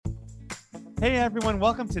Hey everyone,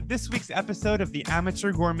 welcome to this week's episode of the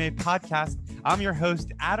Amateur Gourmet Podcast. I'm your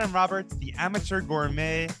host, Adam Roberts, the Amateur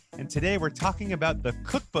Gourmet, and today we're talking about the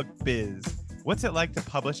cookbook biz. What's it like to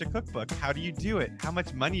publish a cookbook? How do you do it? How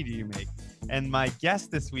much money do you make? And my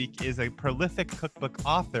guest this week is a prolific cookbook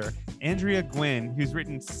author, Andrea Nguyen, who's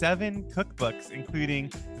written 7 cookbooks, including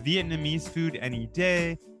Vietnamese Food Any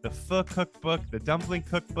Day, the Pho Cookbook, the Dumpling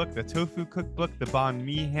Cookbook, the Tofu Cookbook, the Banh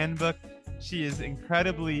Mi Handbook. She is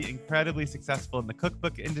incredibly successful in the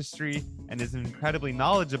cookbook industry and is incredibly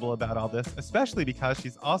knowledgeable about all this, especially because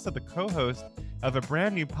she's also the co-host of a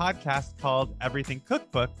brand new podcast called Everything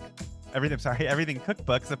Cookbooks, a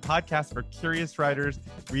podcast for curious writers,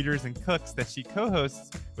 readers, and cooks that she co-hosts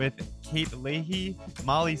with Kate Leahy,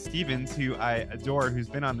 Molly Stevens, who I adore, who's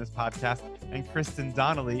been on this podcast, and Kristen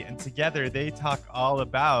Donnelly. And together they talk all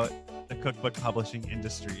about the cookbook publishing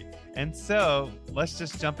industry. And so let's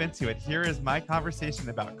just jump into it. Here is my conversation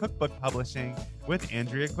about cookbook publishing with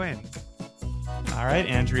Andrea Nguyen. All right,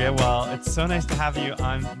 Andrea. Well, it's so nice to have you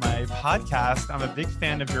on my podcast. I'm a big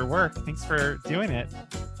fan of your work. Thanks for doing it.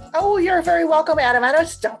 Oh, you're very welcome, Adam. I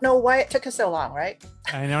just don't know why it took us so long, right?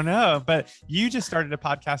 I don't know, but you just started a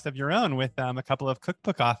podcast of your own with a couple of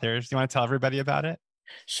cookbook authors. Do you want to tell everybody about it?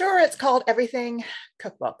 Sure. It's called Everything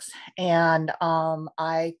Cookbooks. And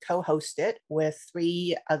I co-host it with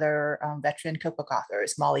 3 other veteran cookbook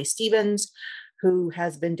authors, Molly Stevens, who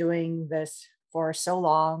has been doing this for so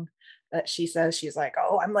long that she says she's like,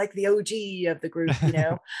 oh, I'm like the OG of the group, you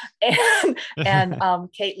know,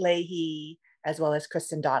 and Kate Leahy, as well as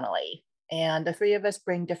Kristen Donnelly. And the 3 of us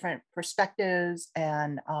bring different perspectives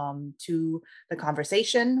and to the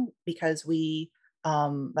conversation, because we,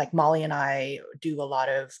 like Molly and I do a lot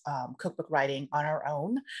of cookbook writing on our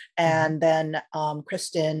own. And then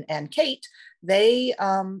Kristen and Kate, they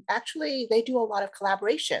they do a lot of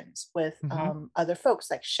collaborations with other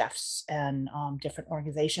folks like chefs and different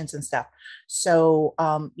organizations and stuff. So,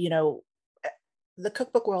 you know, the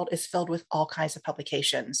cookbook world is filled with all kinds of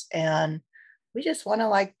publications, and we just want to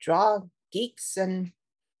like draw geeks and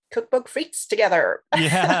cookbook freaks together.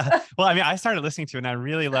 Yeah. Well, I mean, I started listening to it and I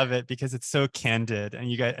really love it because it's so candid,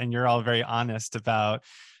 and you're all very honest about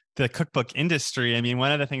the cookbook industry. I mean,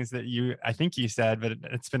 one of the things that I think you said, but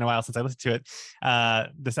it's been a while since I listened to it,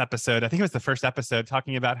 this episode, I think it was the first episode,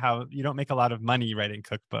 talking about how you don't make a lot of money writing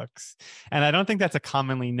cookbooks. And I don't think that's a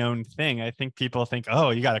commonly known thing. I think people think, oh,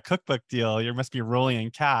 you got a cookbook deal, you must be rolling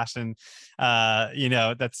in cash. And, you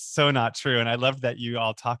know, that's so not true. And I love that you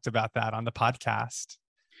all talked about that on the podcast.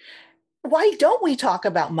 Why don't we talk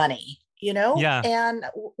about money, you know? Yeah. And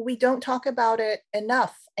we don't talk about it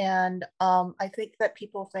enough. And I think that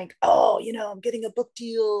people think, oh, you know, I'm getting a book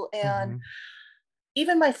deal. And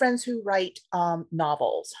even my friends who write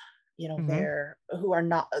novels, you know,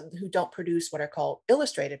 who don't produce what are called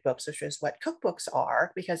illustrated books, which is what cookbooks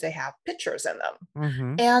are, because they have pictures in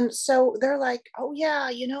them. And so they're like, oh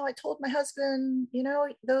yeah, you know, I told my husband, you know,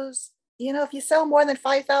 if you sell more than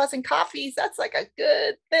 5,000 copies, that's like a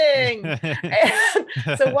good thing.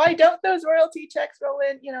 And so why don't those royalty checks roll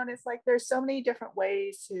in? You know, and it's like, there's so many different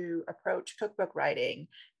ways to approach cookbook writing.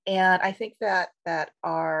 And I think that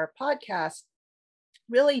our podcast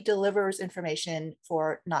really delivers information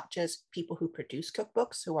for not just people who produce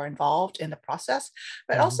cookbooks, who are involved in the process,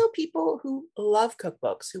 but also people who love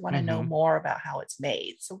cookbooks, who want to know more about how it's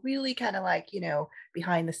made. So really kind of like, you know,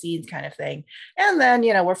 behind the scenes kind of thing. And then,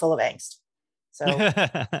 you know, we're full of angst. So,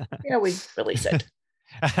 you know, we release it.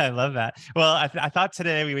 I love that. Well, I thought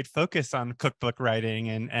today we would focus on cookbook writing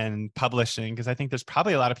and publishing, because I think there's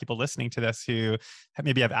probably a lot of people listening to this who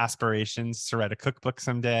maybe have aspirations to write a cookbook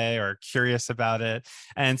someday or curious about it.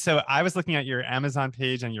 And so I was looking at your Amazon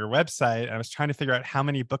page and your website, and I was trying to figure out how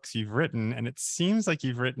many books you've written, and it seems like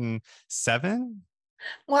you've written 7.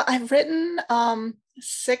 Well, I've written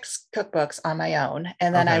 6 cookbooks on my own,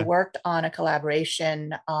 and then I worked on a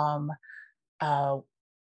collaboration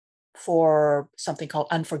for something called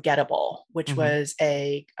Unforgettable, which was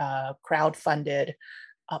a crowd-funded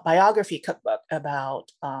biography cookbook about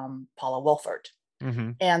Paula Wolfert.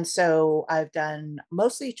 And so I've done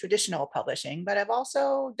mostly traditional publishing, but I've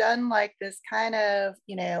also done like this kind of,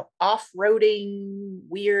 you know, off-roading,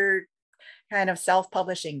 weird kind of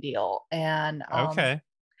self-publishing deal. And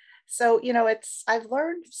so, you know, I've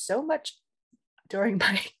learned so much during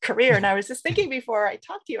my career. And I was just thinking before I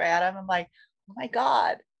talked to you, Adam, I'm like, oh my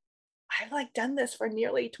God, I've like done this for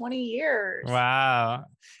nearly 20 years. Wow.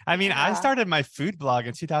 I mean, I Yeah. started my food blog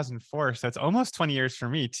in 2004, so it's almost 20 years for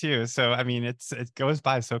me too. So, I mean, it goes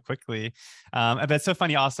by so quickly. But it's so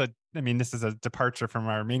funny also, I mean, this is a departure from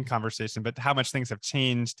our main conversation, but how much things have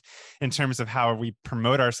changed in terms of how we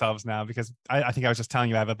promote ourselves now, because I think I was just telling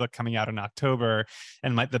you, I have a book coming out in October,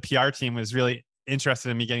 and the PR team was really interested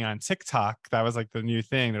in me getting on TikTok. That was like the new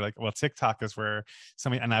thing. They're like, well, TikTok is where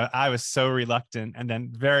somebody, and I was so reluctant. And then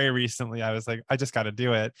very recently I was like, I just got to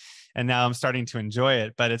do it. And now I'm starting to enjoy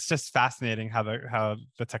it. But it's just fascinating how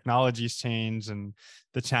the technologies change and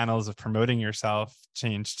the channels of promoting yourself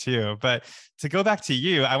change too. But to go back to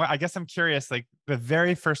you, I guess I'm curious, like the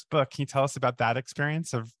very first book, can you tell us about that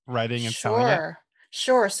experience of writing and selling it? Sure.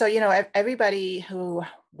 Sure. So, everybody who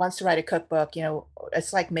wants to write a cookbook,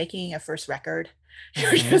 it's like making a first record.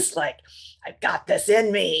 You're Mm-hmm. just like, I've got this in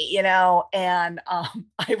me, and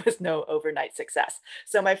I was no overnight success.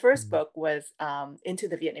 So, my first book was Into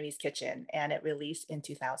the Vietnamese Kitchen, and it released in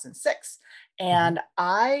 2006. Mm-hmm. And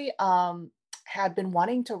I had been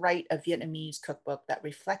wanting to write a Vietnamese cookbook that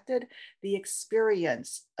reflected the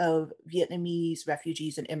experience of Vietnamese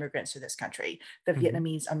refugees and immigrants to this country, the Mm-hmm.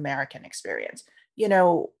 Vietnamese American experience. You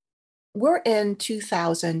know, we're in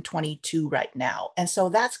 2022 right now. And so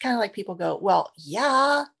that's kind of like people go, well,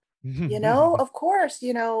 yeah, of course,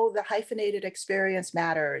 the hyphenated experience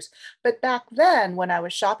matters. But back then, when I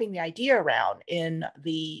was shopping the idea around in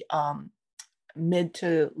the mid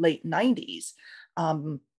to late 90s,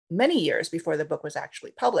 many years before the book was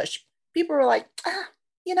actually published, people were like,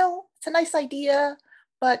 it's a nice idea,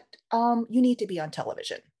 but you need to be on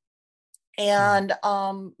television. Mm-hmm.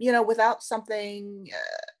 And without something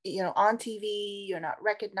on TV, you're not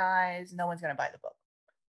recognized, no one's going to buy the book.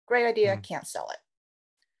 Great idea, can't sell it.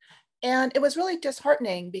 And it was really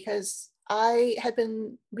disheartening because I had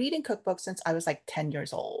been reading cookbooks since I was like 10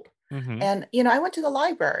 years old. Mm-hmm. And, I went to the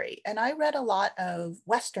library and I read a lot of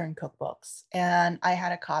Western cookbooks. And I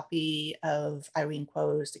had a copy of Irene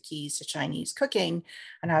Kuo's The Keys to Chinese Cooking.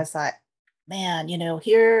 And I was like, man,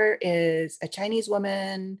 here is a Chinese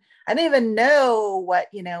woman. I didn't even know what,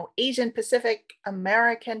 Asian Pacific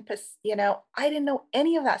American, I didn't know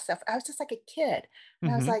any of that stuff. I was just like a kid.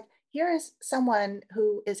 And I was Mm-hmm. like, here is someone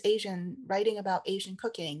who is Asian writing about Asian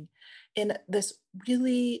cooking in this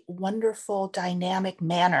really wonderful, dynamic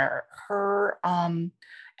manner. Her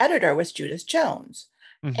editor was Judith Jones.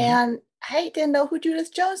 Mm-hmm. And I didn't know who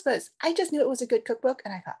Judith Jones was. I just knew it was a good cookbook.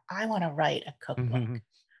 And I thought, I want to write a Mm-hmm. cookbook.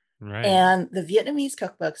 Right. And the Vietnamese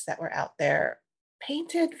cookbooks that were out there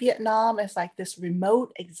painted Vietnam as like this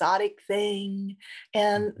remote, exotic thing.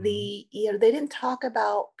 And Mm-hmm. they didn't talk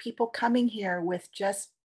about people coming here with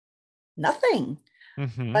just nothing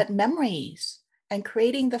Mm-hmm. but memories and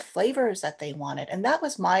creating the flavors that they wanted. And that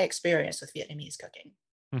was my experience with Vietnamese cooking.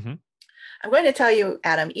 Mm-hmm. I'm going to tell you,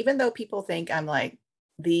 Adam, even though people think I'm like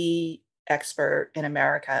the expert in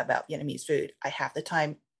America about Vietnamese food, I half the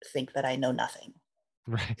time think that I know nothing.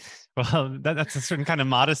 Right. Well, that's a certain kind of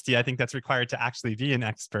modesty I think that's required to actually be an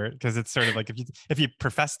expert, because it's sort of like if you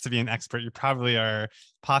profess to be an expert, you probably are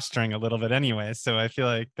posturing a little bit anyway. So I feel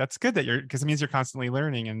like that's good that because it means you're constantly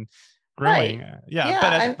learning and growing. Right. Yeah,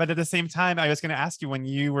 Yeah. but at the same time, I was going to ask you, when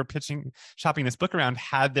you were shopping this book around,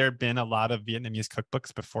 had there been a lot of Vietnamese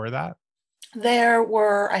cookbooks before that? There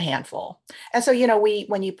were a handful. And so,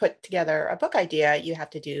 when you put together a book idea, you have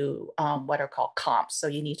to do what are called comps. So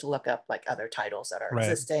you need to look up like other titles that are Right.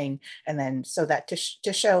 existing. And then so that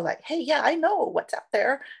to show like, hey, yeah, I know what's out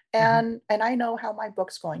there. Mm-hmm. And I know how my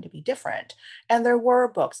book's going to be different. And there were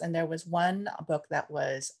books. And there was one book that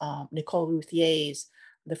was Nicole Routhier's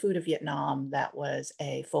The Food of Vietnam, that was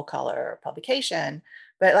a full color publication.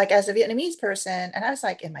 But like as a Vietnamese person, and I was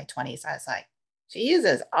like in my 20s, I was like, she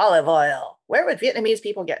uses olive oil. Where would Vietnamese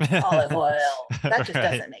people get olive oil? That just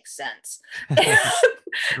Right. doesn't make sense. And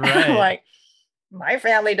I'm Right. like, my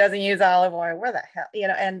family doesn't use olive oil. Where the hell,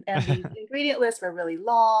 and the ingredient lists were really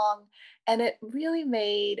long. And it really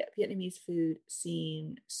made Vietnamese food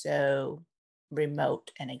seem so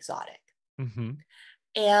remote and exotic. Mm-hmm.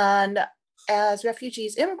 And as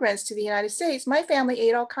refugees, immigrants to the United States, my family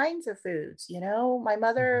ate all kinds of foods. My Mm-hmm.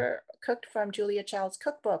 mother cooked from Julia Child's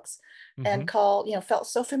cookbooks Mm-hmm. and felt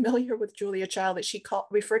so familiar with Julia Child that she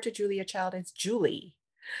referred to Julia Child as Julie.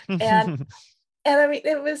 And and I mean,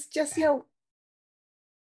 it was just, so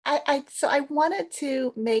I wanted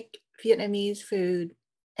to make Vietnamese food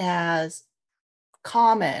as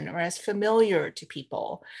common or as familiar to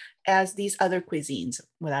people as these other cuisines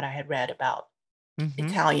that I had read about. Mm-hmm.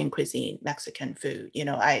 Italian cuisine, Mexican food.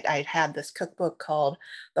 I had this cookbook called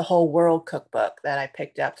The Whole World Cookbook that I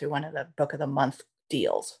picked up through one of the Book of the Month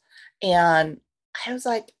deals. And I was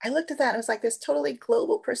like, I looked at that and it was like this totally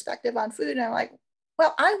global perspective on food. And I'm like,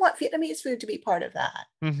 well, I want Vietnamese food to be part of that.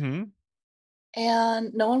 Mm-hmm.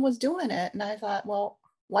 And no one was doing it. And I thought, well,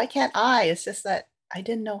 why can't I? It's just that I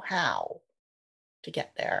didn't know how to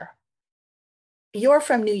get there. You're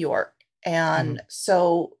from New York. Mm-hmm. And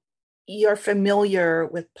so you're familiar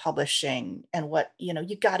with publishing and what,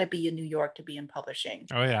 you got to be in New York to be in publishing.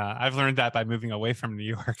 Oh yeah, I've learned that by moving away from New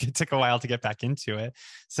York. It took a while to get back into it.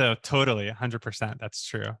 So totally, 100%, that's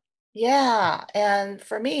true. Yeah. And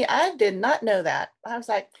for me, I did not know that. I was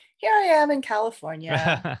like, here I am in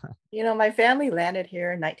California. My family landed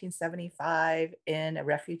here in 1975 in a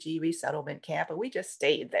refugee resettlement camp, and we just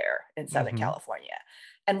stayed there in Southern Mm-hmm. California.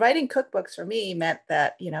 And writing cookbooks for me meant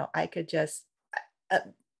that, I could just, uh,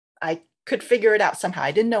 I could figure it out somehow.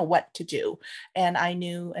 I didn't know what to do. And I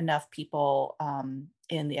knew enough people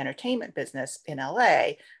in the entertainment business in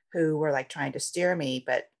LA who were like trying to steer me,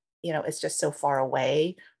 but, it's just so far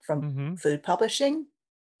away from Mm-hmm. food publishing.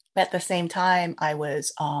 At the same time, I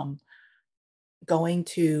was going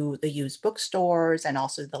to the used bookstores and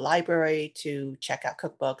also the library to check out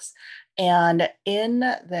cookbooks. And in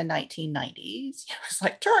the 1990s, it was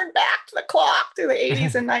like turn back to the clock to the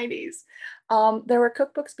 80s and 90s. There were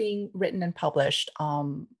cookbooks being written and published,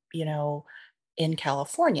 in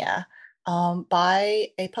California by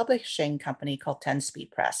a publishing company called 10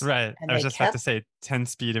 Speed Press. Right. And I was just about to say 10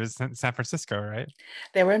 speed. It was San Francisco, right?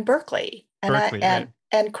 they were in Berkeley, and I Berkeley, right?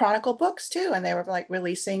 and Chronicle Books too, and they were like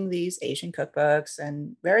releasing these Asian cookbooks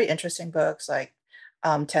and very interesting books. Like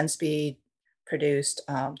 10 Speed produced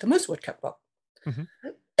the Moosewood Cookbook. Mm-hmm.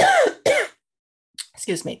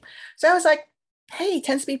 Excuse me. So I was like, hey,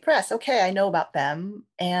 10 Speed Press, okay, I know about them,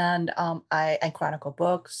 and I Chronicle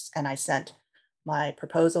Books, and I sent my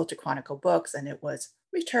proposal to Chronicle Books, and it was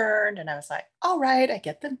returned, and I was like, all right, I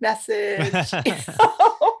get the message.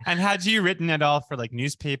 And had you written at all for like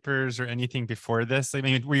newspapers or anything before this? I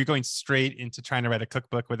mean, were you going straight into trying to write a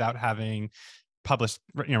cookbook without having published,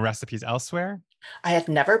 recipes elsewhere? I had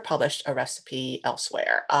never published a recipe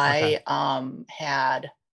elsewhere. Okay. I had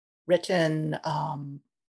written,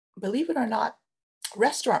 believe it or not,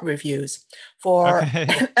 restaurant reviews for Okay.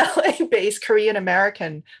 an LA-based Korean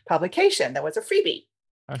American publication that was a freebie.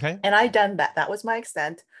 Okay. And I'd done that. That was my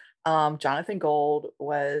extent. Jonathan Gold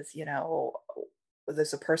was,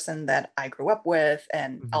 was a person that I grew up with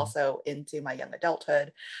and Mm-hmm. also into my young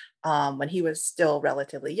adulthood. When he was still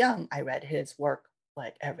relatively young, I read his work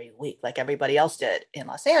like every week, like everybody else did in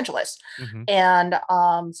Los Angeles. Mm-hmm. And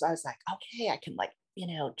so I was like, okay, I can like,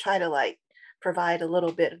 try to like provide a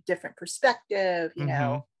little bit of different perspective,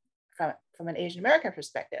 Mm-hmm. from an Asian American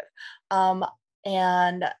perspective.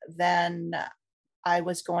 And then I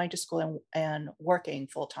was going to school and working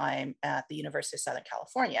full time at the University of Southern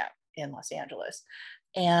California in Los Angeles.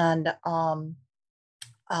 And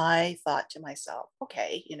I thought to myself,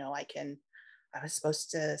 okay, I was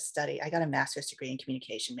supposed to study, I got a master's degree in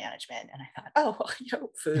communication management. And I thought, oh, well,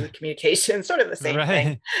 food communication, sort of the same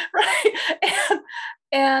thing. Right. Right.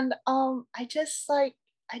 And I just like,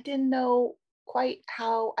 I didn't know quite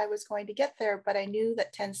how I was going to get there, but I knew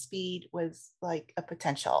that 10 speed was like a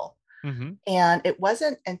potential. Mm-hmm. And it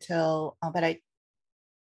wasn't until that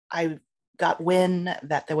I got wind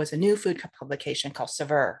that there was a new food publication called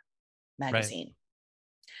Saveur Right. magazine.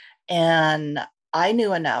 And I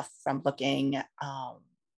knew enough from looking,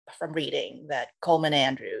 from reading, that Coleman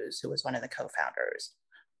Andrews, who was one of the co-founders,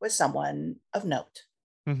 was someone of note.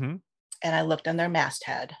 Mm-hmm. And I looked on their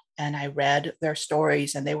masthead and I read their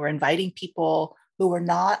stories, and they were inviting people who were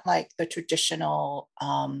not like the traditional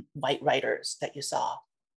white writers that you saw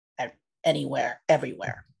anywhere,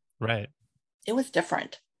 everywhere. Right. It was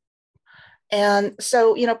different. And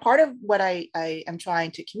so, part of what I am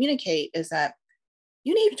trying to communicate is that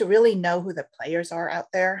you need to really know who the players are out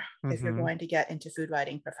there if you're Mm-hmm. going to get into food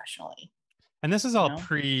writing professionally. And this is You all know?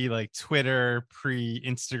 pre like Twitter, pre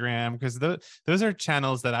Instagram, because those are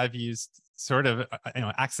channels that I've used sort of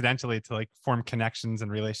accidentally to like form connections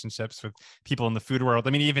and relationships with people in the food world. I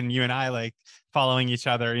mean, even you and I like following each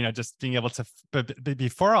other, just being able to. But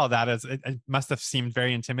before all that, it must have seemed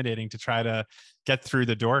very intimidating to try to get through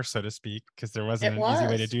the door, so to speak, because there wasn't It an easy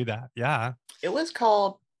way to was. do that. Yeah. It was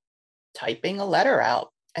called typing a letter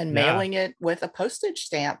out and Yeah. mailing it with a postage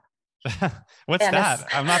stamp What's and that?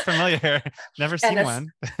 I'm not familiar. Never and seen a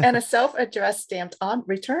one. and a self-addressed stamped on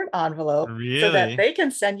return envelope so that Really? they can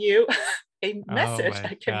send you a Oh message, my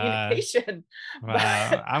a God. communication. Wow.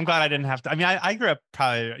 But I'm glad I didn't have to. I mean, I grew up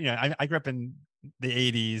probably, I grew up in the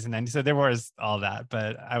 80s and 90s, so there was all that,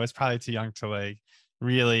 but I was probably too young to like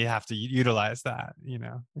really have to utilize that,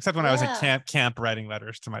 except when I was Yeah. at camp writing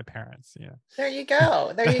letters to my parents. There you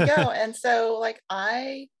go. There you go. And so like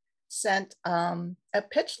I sent a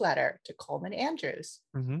pitch letter to Coleman Andrews,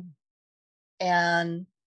 Hmm. and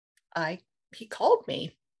he called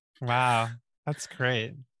me Wow. That's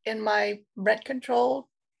great. in my rent controlled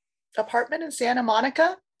apartment in Santa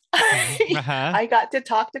Monica. Mhm. Uh-huh. I got to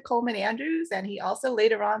talk to Coleman Andrews, and he also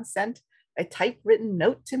later on sent a typewritten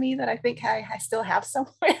note to me that I think I still have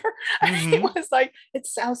somewhere. It Hmm. was like, it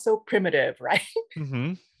sounds so primitive, right?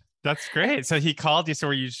 Hmm. That's great. So he called you. So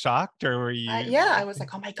were you shocked, or were you? Yeah, I was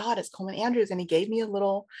like, oh my God, it's Coleman Andrews. And he gave me a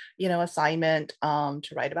little, assignment to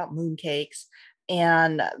write about mooncakes.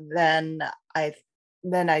 And I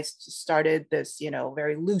I started this,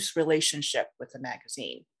 very loose relationship with the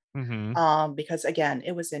magazine. Hmm. Because again,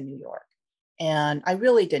 it was in New York. And I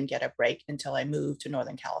really didn't get a break until I moved to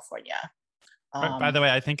Northern California. By the way,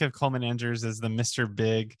 I think of Coleman Andrews as the Mr.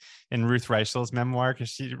 Big in Ruth Reichel's memoir, because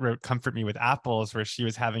she wrote "Comfort Me with Apples," where she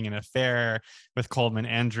was having an affair with Coleman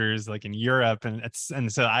Andrews, like in Europe, and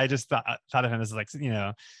so I just thought of him as like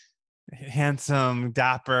handsome,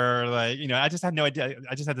 dapper, like, I just had no idea.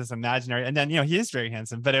 I just had this imaginary, and then he is very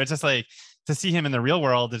handsome, but it was just like to see him in the real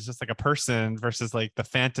world is just like a person versus like the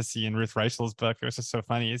fantasy in Ruth Reichel's book. It was just so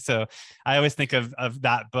funny. So I always think of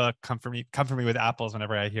that book, Comfort Me with Apples,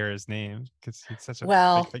 whenever I hear his name, because he's such a big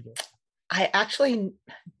Well, figure. I actually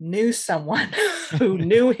knew someone who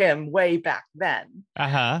knew him way back then.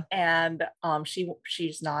 Uh-huh. And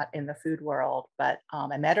she's not in the food world, but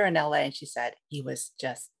I met her in LA, and she said he was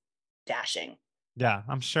just dashing. Yeah,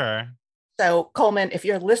 I'm sure. So Coleman, if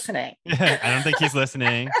you're listening, I don't think he's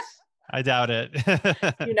listening. I doubt it.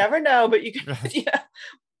 you never know, but you can,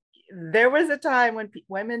 there was a time when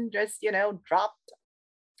women just, dropped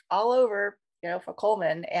all over, for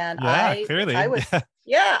Coleman. And Yeah, I clearly. was,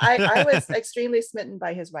 yeah, I was extremely smitten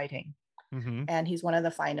by his writing. Hmm. And he's one of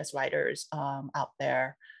the finest writers out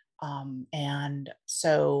there. And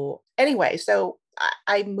so anyway, so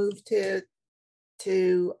I moved to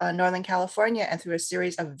Northern California, and through a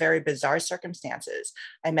series of very bizarre circumstances,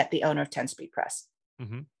 I met the owner of 10th Street Press,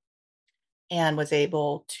 Hmm. and was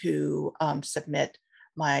able to submit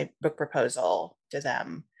my book proposal to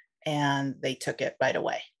them, and they took it right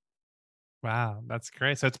away. Wow, that's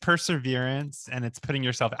great. So it's perseverance and it's putting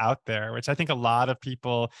yourself out there, which I think a lot of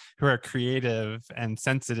people who are creative and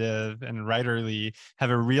sensitive and writerly have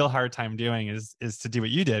a real hard time doing is to do what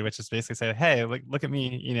you did, which is basically say, hey, look at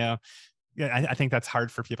me, Yeah, I think that's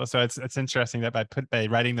hard for people. So it's interesting that by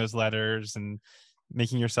writing those letters and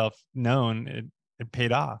making yourself known, it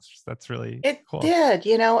paid off. That's really It cool. did,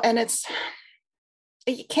 and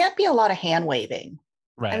it can't be a lot of hand waving.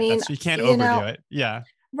 I Right. mean, You can't overdo it. Yeah.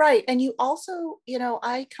 right. And you also,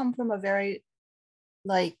 I come from a very,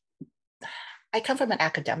 like, I come from an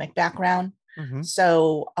academic background. Hmm.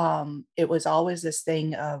 So it was always this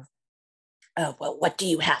thing of, oh, well, what do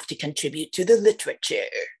you have to contribute to the literature?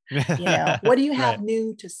 What do you have Right.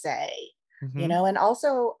 new to say? Hmm. And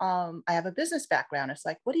also I have a business background. It's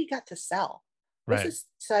like, what do you got to sell? Right.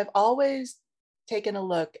 So I've always taken a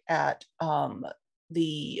look at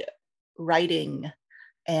the writing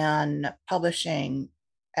and publishing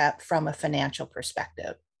from a financial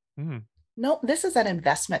perspective. Mm. No, this is an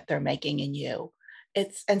investment they're making in you.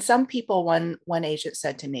 And some people, one agent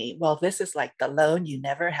said to me, well, this is like the loan you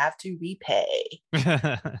never have to repay.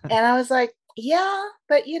 And I was like, yeah,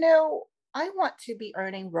 but I want to be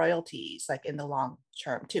earning royalties like in the long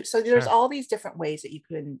term too. So there's Sure. all these different ways that you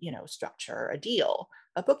can, structure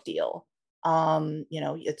a book deal.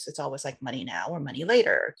 It's always like money now or money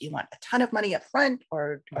later. Do you want a ton of money up front,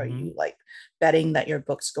 or are Hmm. you like betting that your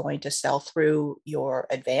book's going to sell through your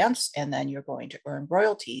advance and then you're going to earn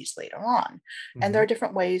royalties later on? And there Hmm. are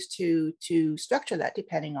different ways to structure that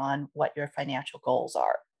depending on what your financial goals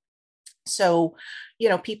are. So,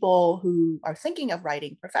 people who are thinking of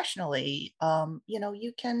writing professionally,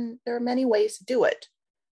 there are many ways to do it.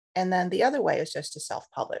 And then the other way is just to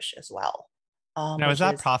self-publish as well, Now, is which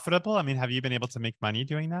that is profitable? I mean, have you been able to make money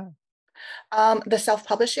doing that? the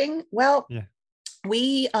self-publishing. Well, Yeah.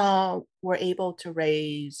 we were able to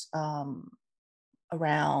raise around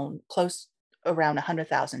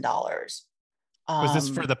 $100,000. Was this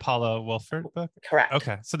for the Paula Wolford book? Correct.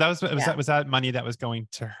 Okay. So that Yeah. was that money that was going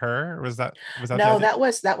to her? Or was that the No, idea?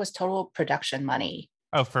 that was total production money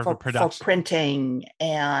Oh, for for production. printing,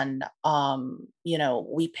 and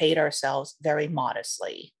we paid ourselves very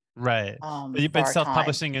modestly. Right. But you've for been our time.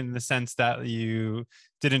 self-publishing in the sense that you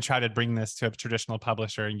didn't try to bring this to a traditional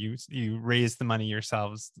publisher, and you raised the money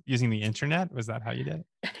yourselves using the internet. Was that how you did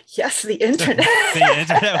it? Yes, the internet. The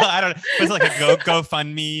internet. Well, I don't know. Was it like a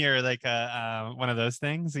GoFundMe or like a one of those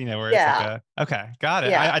things, where it's like Yeah, okay, got it.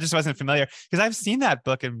 yeah. I just wasn't familiar because I've seen that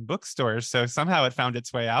book in bookstores. So somehow it found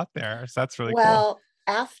its way out there. So that's really cool. Well,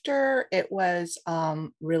 after it was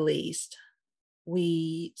released,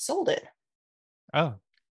 we sold it. Oh,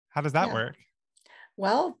 how does that Yeah. work?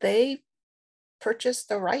 Well, they purchased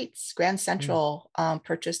the rights. Grand Mm, Central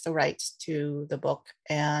purchased the rights to the book,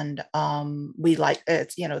 and we like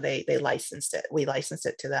it's they licensed it. We licensed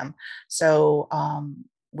it to them, so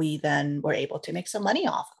we then were able to make some money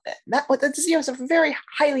off of it. That was a very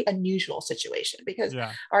highly unusual situation because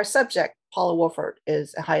yeah. our subject, Paula Wolford,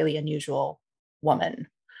 is a highly unusual woman,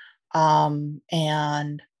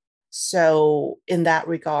 and so in that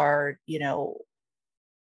regard,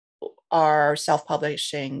 our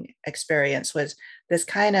self-publishing experience was this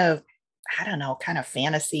kind of, I don't know, kind of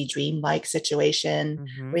fantasy dream-like situation.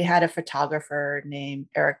 We Mm-hmm. had a photographer named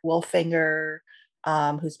Eric Wolfinger,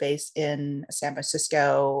 who's based in San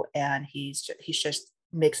Francisco, and he's just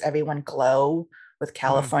makes everyone glow with Mm-hmm.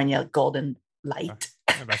 California golden light.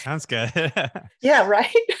 That sounds good. Yeah,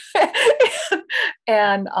 right.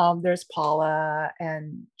 And there's Paula,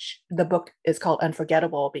 and the book is called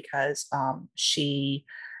Unforgettable because she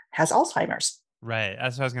has Alzheimer's. Right.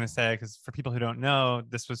 That's what I was going to say. Because for people who don't know,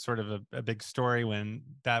 this was sort of a big story when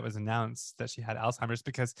that was announced that she had Alzheimer's,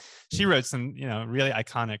 because she wrote some, really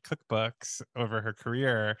iconic cookbooks over her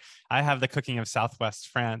career. I have The Cooking of Southwest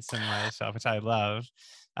France in my shelf, which I love.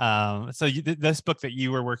 So this book that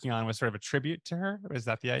you were working on was sort of a tribute to her. Was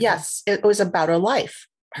that the idea? Yes, it was about her life,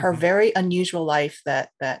 her Mm-hmm. very unusual life that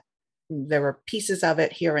there were pieces of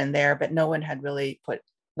it here and there, but no one had really put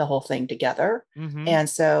the whole thing together. Mm-hmm. And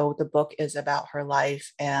so the book is about her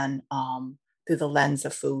life and through the lens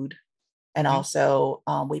of food. And Mm-hmm. also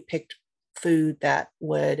we picked food that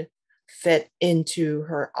would fit into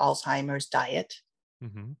her Alzheimer's diet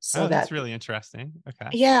Mm-hmm. so Oh, that's that, really interesting. Okay.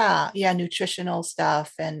 yeah, nutritional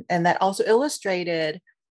stuff. And that also illustrated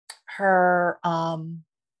her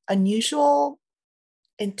unusual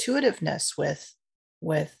intuitiveness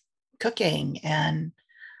with cooking. And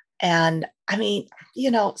I mean,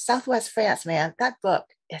 Southwest France, man, that book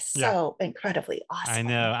is Yeah. so incredibly I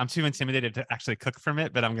know. awesome. I'm too intimidated to actually cook from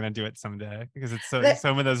it, but I'm gonna do it someday because it's That,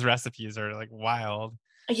 some of those recipes are like wild.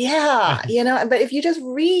 yeah, but if you just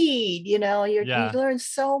read, you Yeah. learn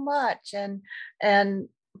so much, and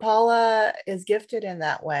Paula is gifted in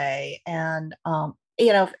that way. And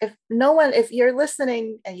if no one, if you're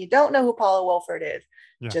listening and you don't know who Paula Wolford is,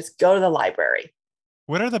 Yeah. just go to the library.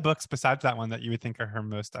 What are the books besides that one that you would think are her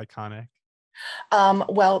most iconic?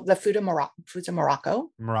 Well, the Foods of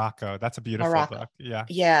Morocco. Morocco. That's a beautiful Morocco. book.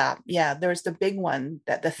 Yeah. Yeah. There's the big one,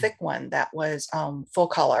 the thick one that was full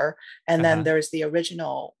color, and then Uh-huh. there's the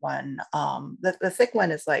original one. The thick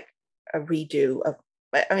one is like a redo of.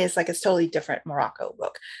 I mean, it's totally different Morocco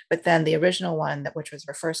book, but then the original one, which was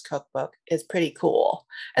her first cookbook, is pretty cool.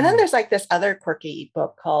 And then Mm. there's like this other quirky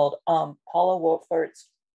book called Paula Wolford's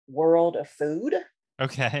World of Food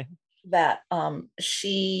Okay. that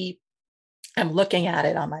she I'm looking at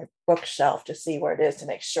it on my bookshelf to see where it is to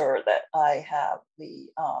make sure that I have the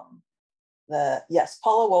yes,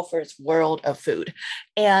 Paula Wolford's World of Food.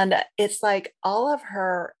 And it's like all of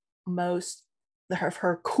her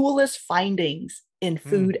her coolest findings in Mm.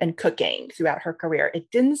 food and cooking throughout her career.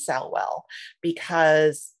 It didn't sell well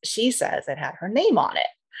because she says it had her name on it.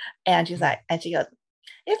 And she goes,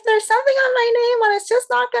 if there's something on my name on it, it's just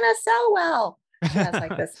not gonna sell well. She has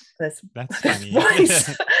like Mm. this That's this funny.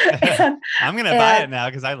 voice. and I'm gonna buy it and now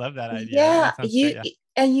because I love that idea. yeah, That sounds great.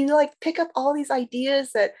 Yeah. you like pick up all these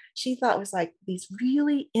ideas that she thought was like these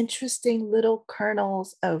really interesting little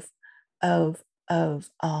kernels of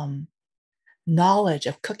knowledge,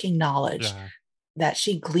 of cooking knowledge, Yeah. that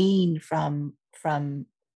she gleaned from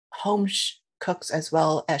home cooks as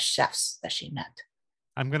well as chefs that she met.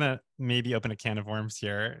 I'm going to maybe open a can of worms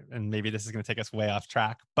here, and maybe this is going to take us way off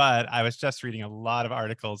track. But I was just reading a lot of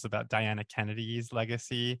articles about Diana Kennedy's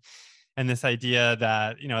legacy, and this idea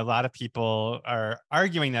that, a lot of people are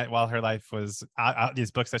arguing that while her life was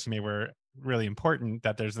these books that she made were really important,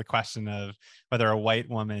 that there's the question of whether a white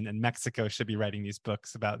woman in Mexico should be writing these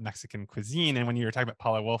books about Mexican cuisine. And when you were talking about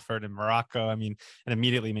Paula Wolford in Morocco, I mean, it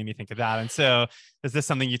immediately made me think of that. And so is this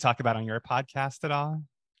something you talk about on your podcast at all?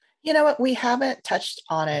 You know what? We haven't touched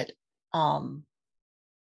on it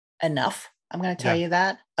enough. I'm going to tell Yeah. you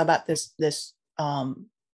that about this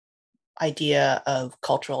idea of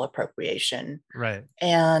cultural appropriation. Right.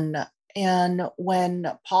 And And when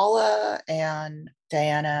Paula and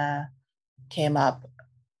Diana came up,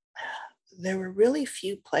 there were really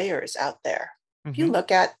few players out there. If you Mm-hmm.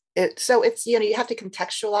 look at it, so it's, you have to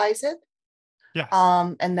contextualize it. Yes.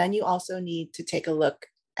 And then you also need to take a look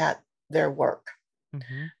at their work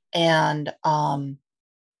Mm-hmm. and,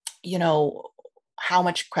 you know, how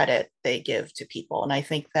much credit they give to people. And I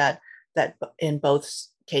think that in both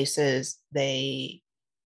cases, they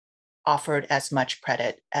offered as much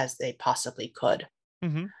credit as they possibly could.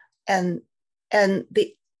 Mm-hmm. And and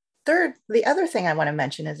the other thing I want to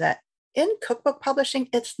mention is that in cookbook publishing,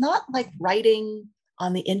 it's not like writing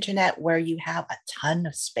on the internet where you have a ton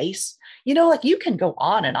of space. Like you can go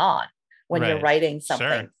on and on when you're Right. writing something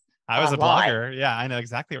Sure. I was a online. blogger. Yeah, I know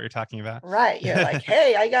exactly what you're talking about. Right. You're like,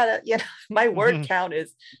 hey, I gotta, my word count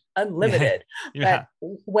is Yeah. unlimited. But Yeah.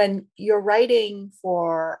 when you're writing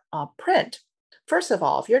for print, first of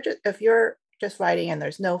all, if you're just writing and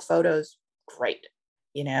there's no photos, great.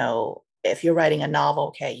 If you're writing a novel,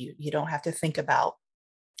 okay, you don't have to think about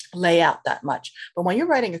layout that much. But when you're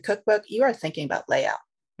writing a cookbook, you are thinking about layout.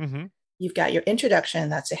 Mm-hmm. You've got your introduction,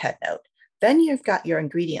 that's a head note. Then you've got your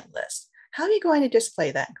ingredient list. How are you going to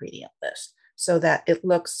display that ingredient list so that it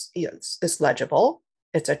looks, it's legible,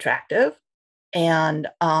 it's attractive, and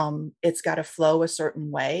it's got to flow a certain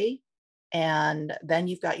way. And then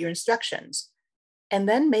you've got your instructions. And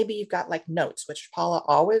then maybe you've got like notes, which Paula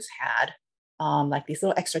always had, like these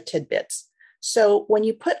little extra tidbits. So when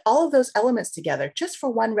you put all of those elements together just for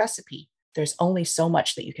one recipe, there's only so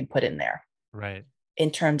much that you can put in there Right.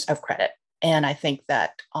 in terms of credit. And I think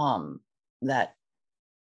that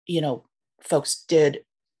you know folks did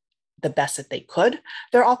the best that they could.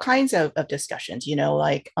 There are all kinds of discussions,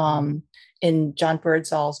 like Mm-hmm. in John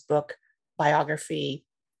Birdsall's book biography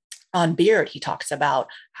on Beard, he talks about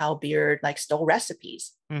how Beard like stole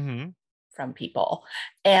recipes Mm-hmm. from people.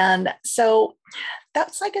 And so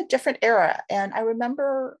that's like a different era. And I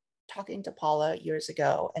remember talking to Paula years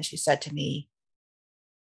ago, and she said to me,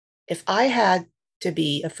 if I had to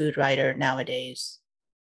be a food writer nowadays,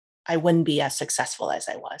 I wouldn't be as successful as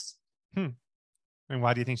I was. Hmm. And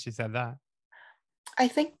why do you think she said that? I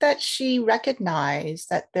think that she recognized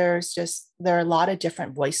that there are a lot of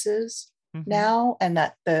different voices Mm-hmm. now, and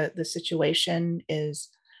that the situation is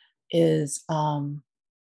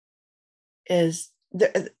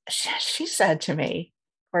she said to me,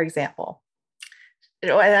 for example,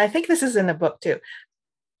 and I think this is in the book too.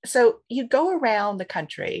 So you go around the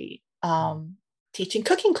country teaching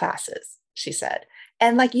cooking classes, she said.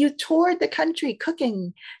 And like you toured the country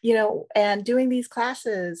cooking, and doing these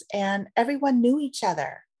classes, and everyone knew each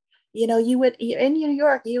other. You would in New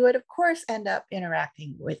York, you would of course end up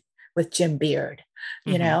interacting with Jim Beard,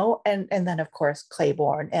 Mm-hmm. and then of course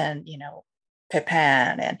Claiborne and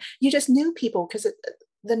Pepin, and you just knew people because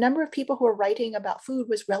the number of people who were writing about food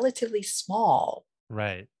was relatively small.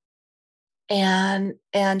 Right. And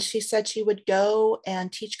she said she would go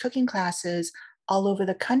and teach cooking classes all over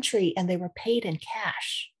the country, and they were paid in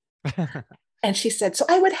cash. And she said, so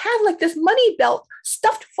I would have like this money belt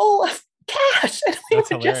stuffed full of cash, and we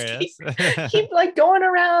That's would just keep hilarious. keep like going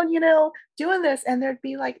around, doing this, and there'd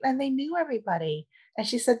be like, and they knew everybody. And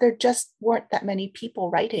she said there just weren't that many people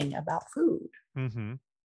writing about food. Mm-hmm.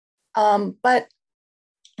 But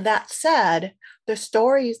that said, the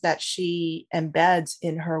stories that she embeds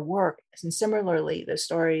in her work, and similarly the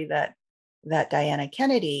story that Diana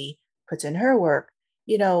Kennedy puts in her work,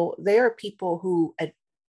 they are people who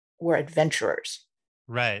were adventurers.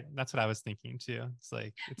 Right. That's what I was thinking too. It's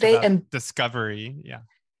like it's They about em- discovery. Yeah.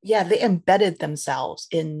 yeah, they embedded themselves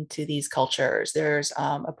into these cultures. There's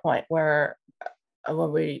a point where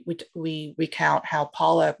when we recount how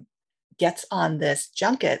Paula gets on this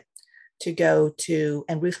junket to go to,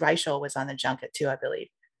 and Ruth Reichel was on the junket too, I believe,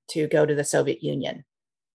 to go to the Soviet Union.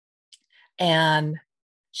 And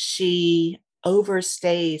she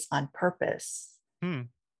overstays on purpose Hmm.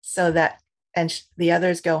 so that, and the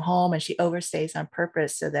others go home, and she overstays on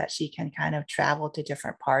purpose so that she can kind of travel to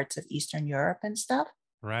different parts of Eastern Europe and stuff.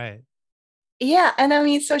 Right. Yeah. And I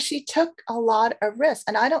mean, so she took a lot of risks.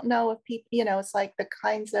 And I don't know if people, it's like the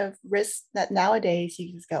kinds of risks that nowadays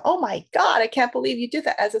you just go, oh my God, I can't believe you did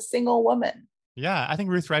that as a single woman. Yeah, I think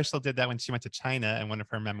Ruth Reichel did that when she went to China in one of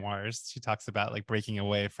her memoirs. She talks about like breaking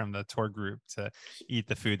away from the tour group to eat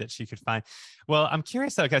the food that she could find. Well, I'm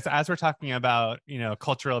curious though, because as we're talking about,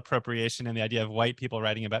 cultural appropriation and the idea of white people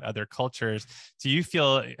writing about other cultures, do you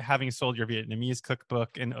feel, having sold your Vietnamese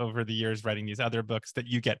cookbook and over the years writing these other books, that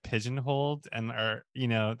you get pigeonholed and are,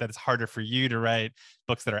 that it's harder for you to write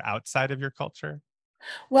books that are outside of your culture?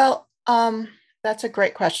 Well, that's a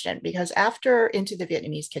great question, because after Into the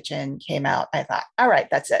Vietnamese Kitchen came out, I thought, all right,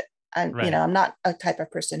 that's it. Right. I'm not a type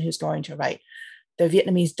of person who's going to write the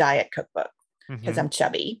Vietnamese diet cookbook because Mm-hmm. I'm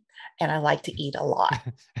chubby and I like to eat a lot.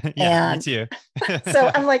 Yeah, me And too. so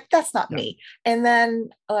I'm like, that's not Yeah. me. And then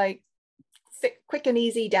like quick and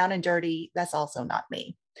easy, down and dirty, that's also not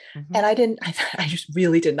me. Mm-hmm. And I just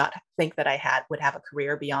really did not think that would have a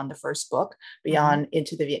career beyond the first book, Mm-hmm. beyond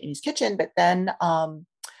Into the Vietnamese Kitchen. But then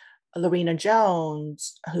Lorena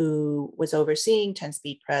Jones, who was overseeing 10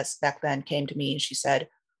 Speed Press back then, came to me and she said,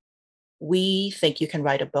 we think you can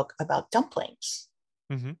write a book about dumplings,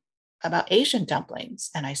 Mm-hmm. about Asian dumplings.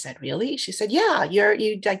 And I said, really? She said, yeah,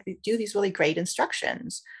 you like do these really great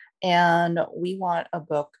instructions. And we want a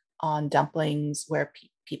book on dumplings where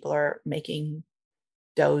people are making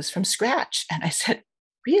doughs from scratch. And I said,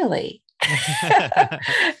 really?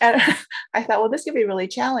 And I thought, well, this could be really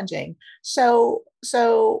challenging.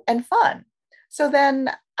 And fun. So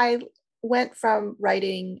then I went from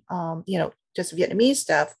writing, just Vietnamese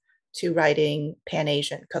stuff to writing Pan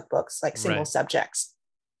Asian cookbooks, like single Right. subjects.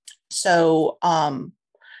 So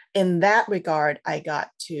in that regard, I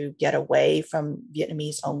got to get away from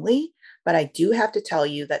Vietnamese only. But I do have to tell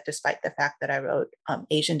you that despite the fact that I wrote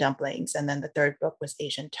Asian dumplings, and then the third book was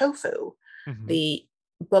Asian tofu, Mm-hmm. the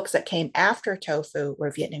books that came after tofu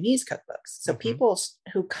were Vietnamese cookbooks. So Mm-hmm. people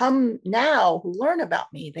who come now who learn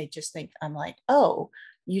about me, they just think I'm like, oh,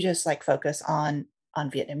 you just like focus on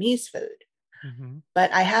Vietnamese food. Mm-hmm.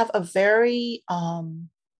 But I have a very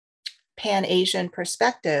Pan-Asian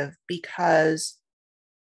perspective because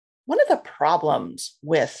one of the problems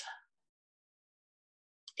with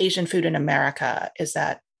Asian food in America is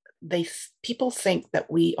that people think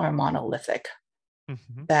that we are monolithic,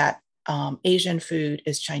 Mm-hmm. that Asian food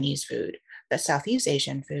is Chinese food, that Southeast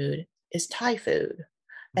Asian food is Thai food.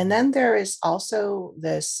 And Mm-hmm. then there is also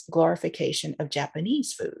this glorification of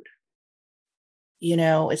Japanese food.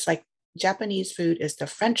 It's like Japanese food is the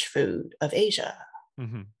French food of Asia.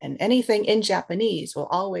 Mm-hmm. And anything in Japanese will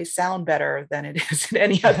always sound better than it is in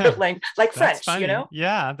any other language, like That's French, funny.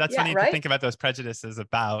 Yeah, that's Yeah, funny to right? think about those prejudices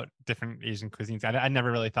about different Asian cuisines. I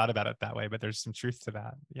never really thought about it that way, but there's some truth to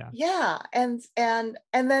that. Yeah. Yeah. And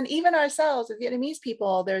then even ourselves as Vietnamese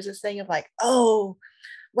people, there's this thing of like, oh,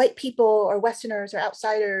 white people or Westerners or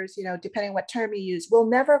outsiders, depending on what term you use, will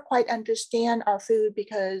never quite understand our food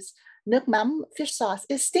because nước mắm fish sauce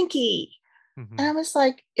is stinky. Mm-hmm. And I was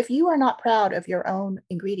like, if you are not proud of your own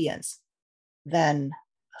ingredients, then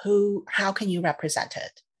how can you represent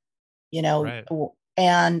it? Right.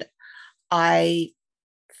 And I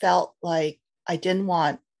felt like I didn't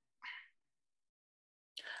want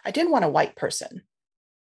a white person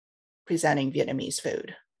presenting Vietnamese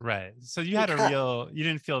food. Right. So you Because you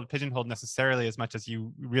didn't feel pigeonholed necessarily as much as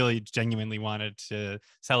you really genuinely wanted to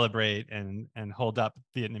celebrate and hold up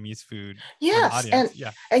Vietnamese food for an yes, and audience.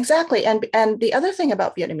 Yeah. exactly. And the other thing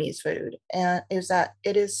about Vietnamese food is that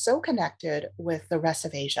it is so connected with the rest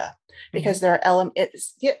of Asia Mm-hmm. because there are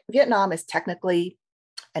elements. Vietnam is technically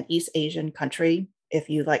an East Asian country. If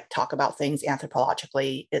you like talk about things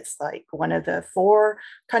anthropologically, it's like one of the 4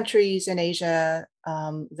 countries in Asia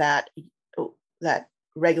that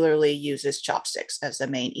regularly uses chopsticks as the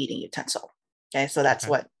main eating utensil. Okay, so that's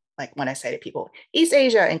Okay. what, like when I say to people, East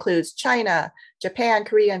Asia includes China, Japan,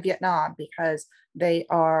 Korea, and Vietnam because they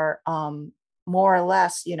are more or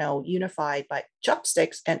less, unified by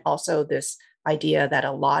chopsticks, and also this idea that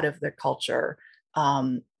a lot of their culture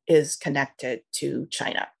is connected to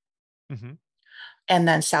China. Mm-hmm. And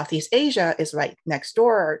then Southeast Asia is right next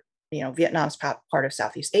door. Vietnam's part of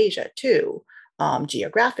Southeast Asia too,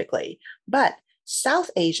 geographically. But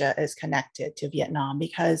South Asia is connected to Vietnam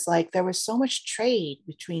because there was so much trade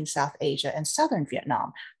between South Asia and Southern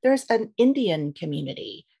Vietnam. There's an Indian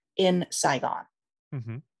community in Saigon.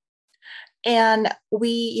 Mm-hmm. And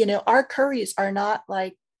our curries are not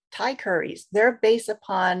like Thai curries. They're based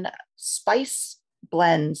upon spice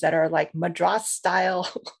blends that are like Madras style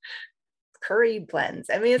curry blends.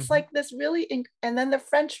 I mean, it's Mm-hmm. like this really, and then the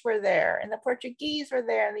French were there, and the Portuguese were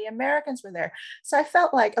there, and the Americans were there. So I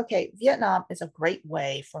felt like, okay, Vietnam is a great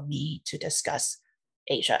way for me to discuss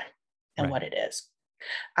Asia and Right. what it is.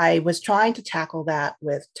 I was trying to tackle that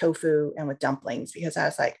with tofu and with dumplings because I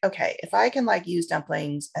was like, okay, if I can use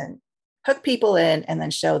dumplings and hook people in and then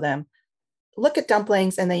show them, look at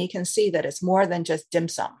dumplings, and then you can see that it's more than just dim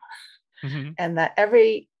sum, Mm-hmm. and that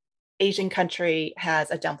every Asian country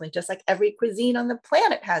has a dumpling, just like every cuisine on the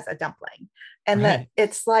planet has a dumpling. And that Right.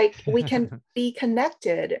 it's like we can be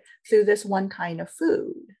connected through this one kind of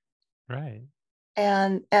food. Right.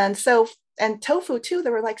 And tofu too,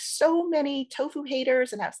 there were so many tofu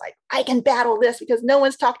haters. And I was like, I can battle this because no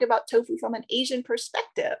one's talked about tofu from an Asian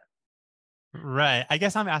perspective. Right. I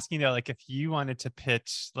guess I'm asking though, like if you wanted to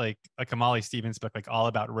pitch like a Molly Stevens book, like all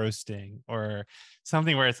about roasting or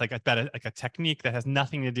something where it's like like a technique that has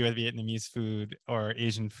nothing to do with Vietnamese food or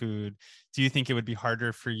Asian food, do you think it would be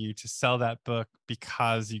harder for you to sell that book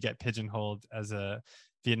because you get pigeonholed as a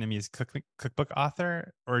Vietnamese cookbook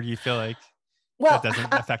author? Or do you feel like that Well,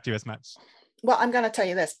 doesn't affect you as much? well, I'm going to tell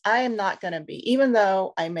you this. I am not going to be, even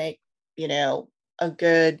though I make, a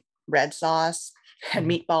good red sauce and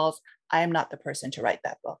Mhm. meatballs, I am not the person to write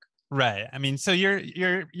that book. Right. I mean, so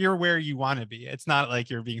you're where you want to be. It's not like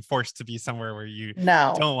you're being forced to be somewhere where you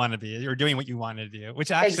No, don't want to be. You're doing what you want to do,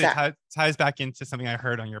 which actually exactly. ties back into something I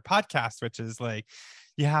heard on your podcast, which is like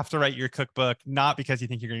you have to write your cookbook not because you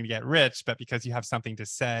think you're going to get rich, but because you have something to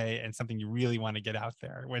say and something you really want to get out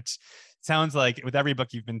there, which sounds like with every book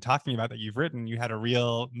you've been talking about that you've written, you had a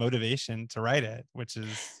real motivation to write it, which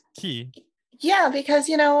is key. Yeah, because,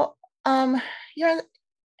 you're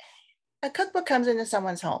a cookbook comes into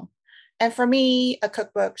someone's home. And for me, a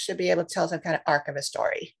cookbook should be able to tell some kind of arc of a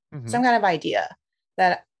story, Mhm. some kind of idea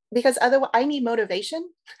that, because otherwise I need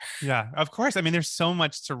motivation. Yeah, of course. I mean, there's so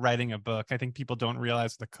much to writing a book. I think people don't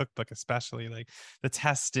realize the cookbook, especially like the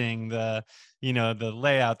testing, the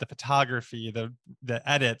layout, the photography, the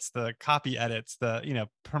edits, the copy edits, the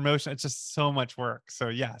promotion. It's just so much work. So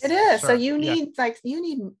It yes, for is. So sure. you Yeah.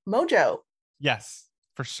 need mojo Yes,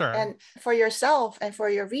 for sure. and for yourself and for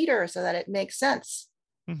your reader so that it makes sense.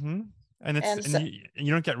 Mm-hmm. And it's And and so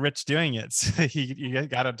you don't get rich doing it. So you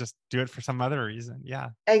gotta just do it for some other reason. Yeah.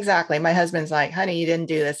 exactly. My husband's like, honey, you didn't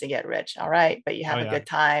do this to get rich. All right. But you Oh have a yeah. good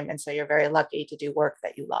time. And so you're very lucky to do work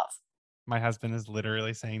that you love. My husband is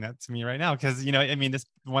literally saying that to me right now because I mean this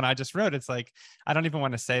one I just wrote, it's like I don't even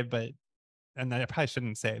want to say, but and I probably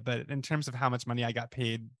shouldn't say, but in terms of how much money I got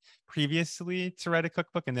paid previously to write a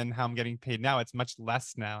cookbook and then how I'm getting paid now, it's much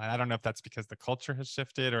less now. And I don't know if that's because the culture has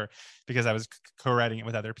shifted or because I was co-writing it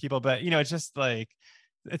with other people, but it's just like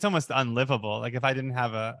it's almost unlivable. Like if I didn't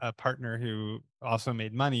have a partner who also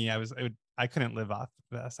made money, I couldn't live off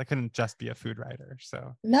this. I couldn't just be a food writer.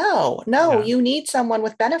 So No, no, yeah. you need someone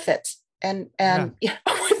with benefits and Yeah.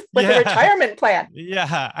 with a Yeah. retirement plan.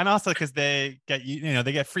 Yeah. And also because they get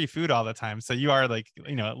they get free food all the time. So you are like,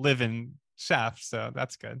 a live-in chef. So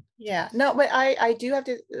that's good. Yeah, no, but I do have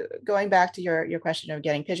to, going back to your question of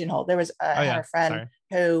getting pigeonholed. I Oh had yeah. a friend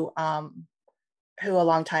Sorry. who a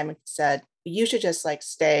long time said you should just like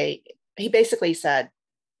stay. He basically said,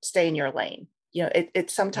 stay in your lane. It's Yeah.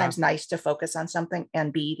 sometimes nice to focus on something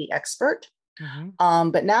and be the expert. Hmm.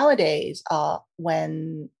 But nowadays,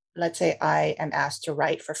 when let's say I am asked to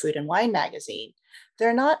write for Food and Wine magazine,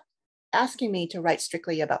 they're not asking me to write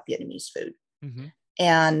strictly about Vietnamese food. Hmm.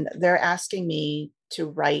 And they're asking me to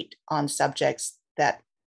write on subjects that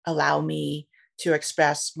allow me to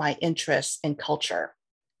express my interests in culture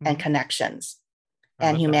and Hmm. connections I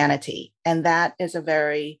and love that. humanity. And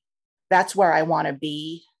that's where I want to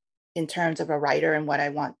be in terms of a writer and what I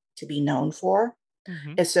want to be known for.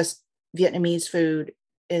 Hmm. It's just Vietnamese food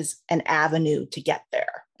is an avenue to get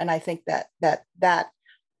there. And I think that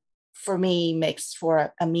for me makes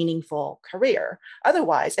for a meaningful career.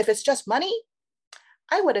 Otherwise, if it's just money,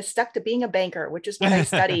 I would have stuck to being a banker, which is what I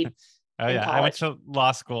studied Oh in yeah, I went college. to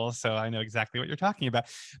law school, so I know exactly what you're talking about.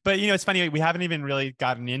 But it's funny, we haven't even really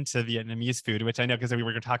gotten into Vietnamese food, which I know because we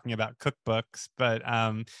were talking about cookbooks. But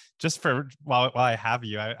just for while I have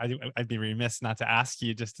you, I'd be remiss not to ask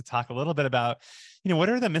you just to talk a little bit about, what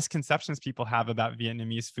are the misconceptions people have about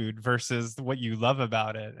Vietnamese food versus what you love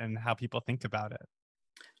about it and how people think about it.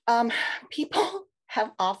 Um, People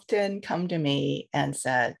have often come to me and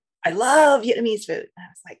said, I love Vietnamese food. And I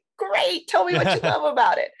was like, great, tell me what you love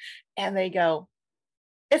about it. And they go,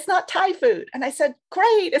 it's not Thai food. And I said,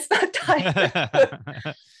 great, it's not Thai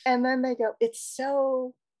food. And then they go, it's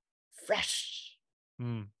so fresh.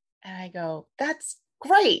 Mm, And I go, that's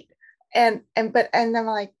great. And I'm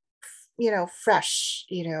like, fresh,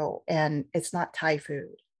 and it's not Thai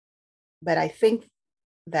food. But I think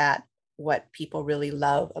that what people really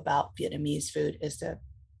love about Vietnamese food is the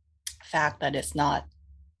fact that it's not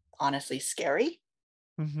honestly scary.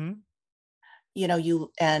 mm-hmm,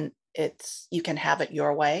 You can have it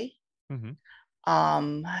your way. mm-hmm,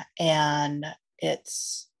 Um, and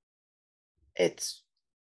it's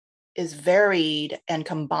is varied and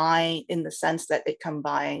combined in the sense that it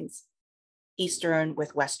combines Eastern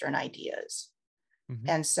with Western ideas. mm-hmm.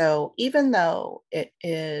 And so even though it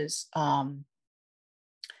is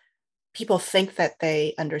people think that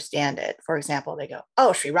they understand it. For example, they go,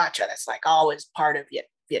 oh, sriracha, that's like always part of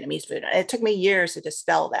Vietnamese food. And it took me years to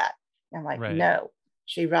dispel that. And I'm like, Right. no,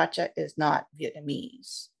 sriracha is not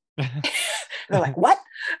Vietnamese. They're like, what?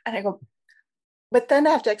 And I go, but then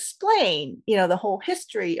I have to explain, the whole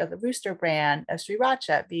history of the Rooster brand of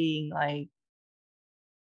Sriracha being like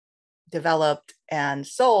developed and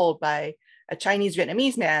sold by a Chinese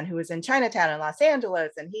Vietnamese man who was in Chinatown in Los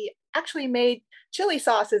Angeles, and he actually made chili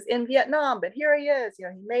sauces in Vietnam. But here he is, he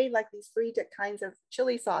made like these three kinds of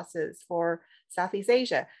chili sauces for Southeast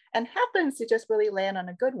Asia, and happens to just really land on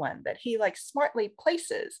a good one that he like smartly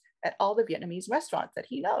places at all the Vietnamese restaurants that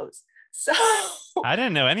he knows. So I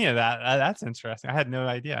didn't know any of that. That's interesting. I had no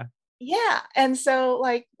idea. yeah. And so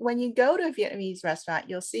like when you go to a Vietnamese restaurant,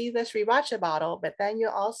 you'll see the Sriracha bottle, but then you'll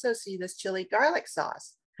also see this chili garlic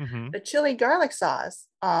sauce. Mm-hmm. The chili garlic sauce,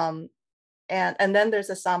 and then there's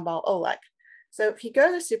a sambal oelek. So if you go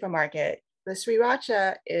to the supermarket, the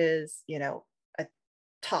Sriracha is, a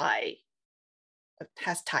Thai, it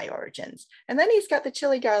has Thai origins. And then he's got the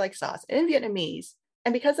chili garlic sauce in Vietnamese.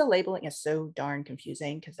 And because the labeling is so darn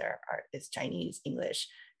confusing, because is Chinese, English,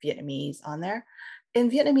 Vietnamese on there. In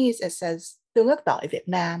Vietnamese, it says tương ớt tỏi Việt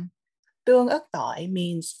Nam. Tương ớt tỏi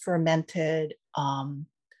means fermented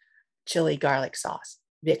chili garlic sauce.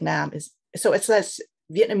 Vietnam is, so it says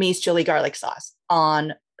Vietnamese chili garlic sauce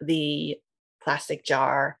on the plastic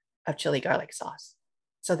jar of chili garlic sauce.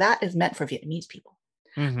 So that is meant for Vietnamese people.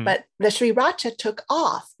 Mm-hmm. But the Sriracha took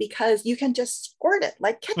off because you can just squirt it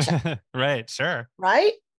like ketchup. Right, sure.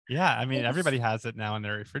 Right? Yeah, I mean, everybody has it now in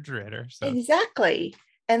their refrigerator. So. Exactly.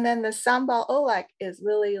 And then the sambal oelek is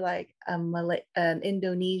really like an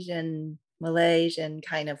Indonesian, Malaysian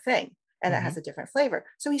kind of thing. And it has a different flavor.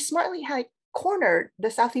 So he smartly had cornered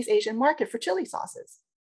the Southeast Asian market for chili sauces.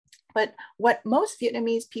 But what most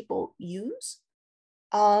Vietnamese people use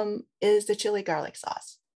is the chili garlic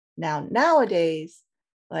sauce. Now, nowadays,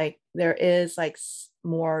 like there is like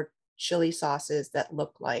more chili sauces that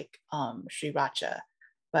look like Sriracha.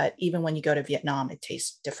 But even when you go to Vietnam, it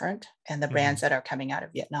tastes different. And the brands that are coming out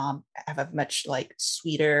of Vietnam have a much like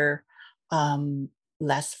sweeter,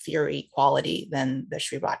 less fiery quality than the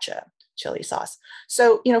Sriracha chili sauce.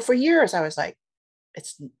 So, for years I was like,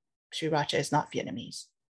 Sriracha is not Vietnamese.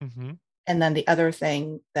 Mm-hmm. And then the other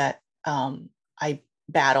thing that I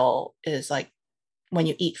battle is like, when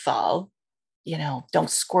you eat pho, don't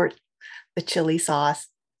squirt the chili sauce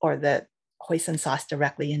or the hoisin sauce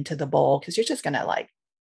directly into the bowl, because you're just going to like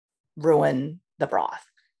ruin the broth.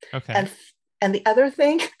 Okay. And the other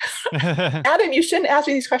thing, Adam, you shouldn't ask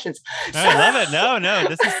me these questions. I love it. No,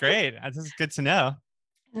 this is great. This is good to know.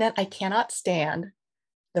 And then I cannot stand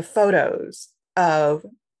the photos of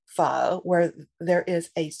pho where there is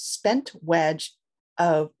a spent wedge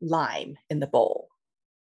of lime in the bowl.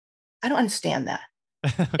 I don't understand that.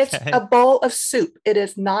 Okay. It's a bowl of soup. It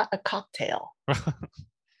is not a cocktail.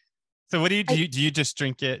 So what do you do? Do you just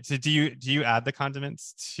drink it? So do you add the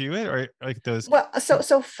condiments to it, or like those? Well,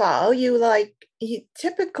 so pho, you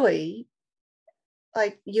typically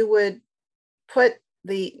you would put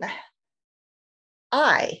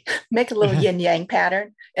I make a little yin yang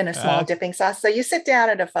pattern in a small dipping sauce. So you sit down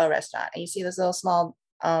at a pho restaurant and you see those little small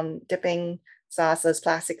dipping sauce, those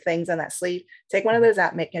plastic things on that sleeve. Take one of those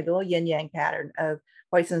out, make a little yin yang pattern of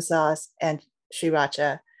hoisin sauce and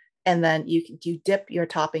Sriracha. And then you dip your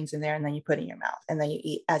toppings in there, and then you put it in your mouth, and then you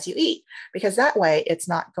eat as you eat, because that way it's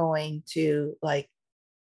not going to like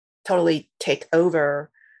totally take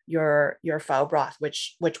over your pho broth,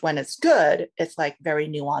 which when it's good, it's like very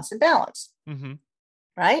nuanced and balanced. Mm-hmm.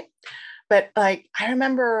 Right. But like, I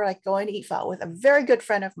remember like going to eat pho with a very good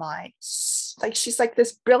friend of mine. Like, she's like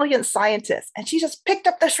this brilliant scientist, and she just picked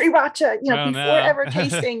up the Sriracha, before ever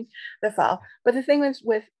tasting the pho. But the thing was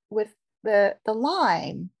with the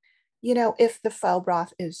lime, if the pho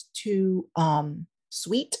broth is too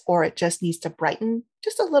sweet, or it just needs to brighten,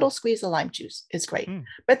 just a little squeeze of lime juice is great.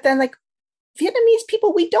 But then like Vietnamese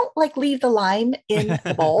people, we don't like leave the lime in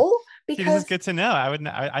the bowl, because this is good to know.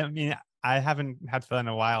 I mean, I haven't had pho in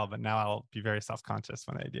a while, but now I'll be very self-conscious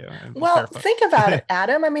when I do. Well, think about it,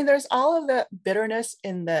 Adam. I mean, there's all of the bitterness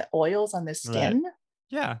in the oils on the skin. Right.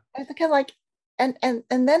 Yeah. I think like, and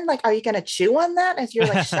then like, are you going to chew on that as you're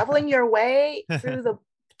like shoveling your way through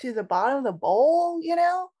to the bottom of the bowl,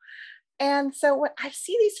 And so when I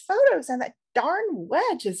see these photos and that darn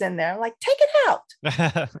wedge is in there, I'm like, take it out.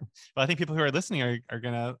 Well, I think people who are listening are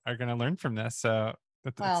gonna learn from this. So,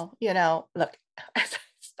 well, look, as I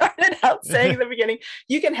started out saying in the beginning,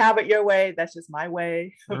 you can have it your way. That's just my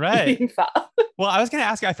way of eating pho. Well, I was going to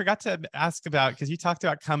ask you, I forgot to ask about, because you talked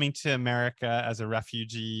about coming to America as a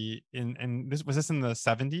refugee was this in the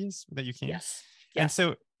 70s that you came? Yes. And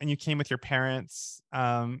so, and you came with your parents,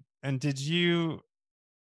 and did you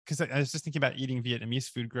because I was just thinking about eating Vietnamese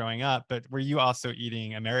food growing up, but were you also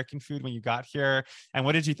eating American food when you got here? And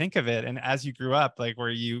what did you think of it? And as you grew up, like, were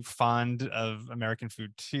you fond of American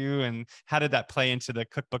food too? And how did that play into the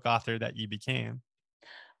cookbook author that you became?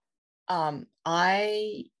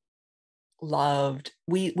 I loved,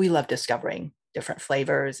 we loved discovering different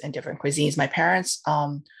flavors and different cuisines. My parents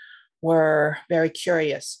were very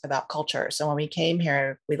curious about culture. So when we came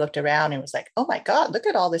here, we looked around and was like, oh my God, look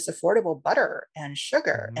at all this affordable butter and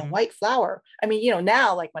sugar and white flour. I mean,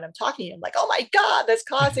 now, like when I'm talking, I'm like, oh my God, that's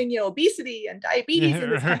causing, obesity and diabetes in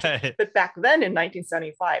this country. Right. But back then in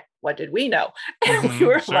 1975, what did we know? And we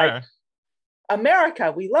were like,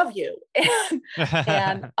 America, we love you.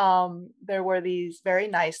 And there were these very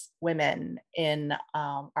nice women in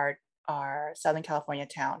our Southern California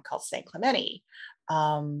town called San Clemente,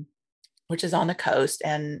 which is on the coast.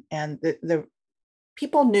 And the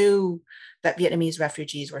people knew that Vietnamese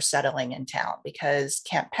refugees were settling in town because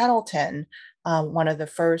Camp Pendleton, one of the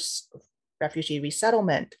first refugee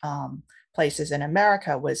resettlement places in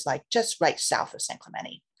America, was like just right south of San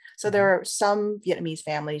Clemente. So there are some Vietnamese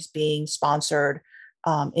families being sponsored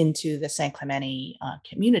into the San Clemente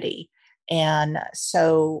community. And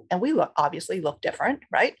we obviously look different,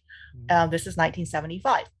 right? This is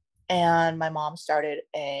 1975. And my mom started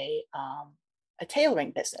a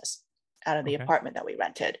tailoring business out of the apartment that we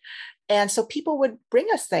rented. And so people would bring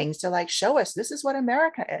us things to like show us this is what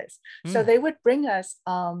America is. So they would bring us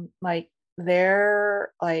like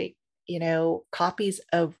their copies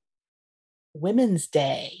of Women's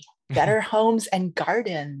Day, Better Homes and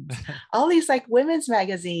Gardens, all these like women's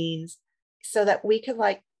magazines, so that we could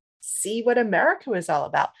like see what America was all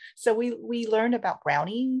about. So we learned about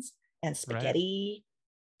brownings and spaghetti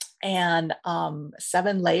and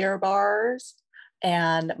 7-layer bars.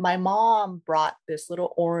 And my mom brought this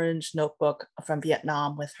little orange notebook from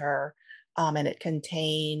Vietnam with her, and it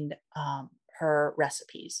contained her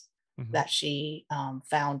recipes that she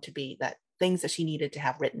found to be that things that she needed to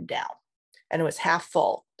have written down. And it was half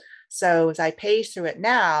full. So as I page through it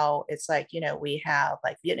now, it's like, we have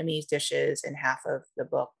like Vietnamese dishes in half of the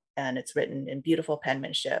book, and it's written in beautiful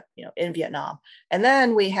penmanship, in Vietnam. And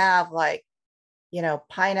then we have like,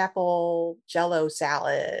 pineapple Jello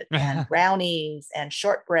salad and brownies and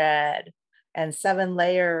shortbread and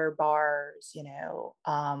 7-layer bars,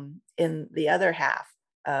 in the other half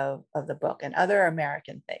of the book, and other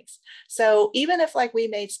American things. So even if like we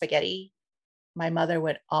made spaghetti, my mother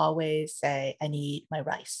would always say, I need my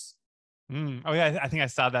rice. Oh yeah, I think I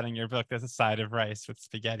saw that in your book. There's a side of rice with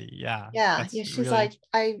spaghetti. Yeah. She's really... like,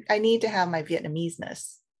 I need to have my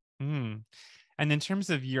Vietnamese-ness. And in terms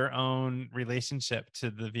of your own relationship to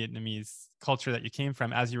the Vietnamese culture that you came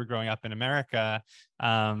from as you were growing up in America,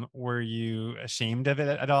 were you ashamed of it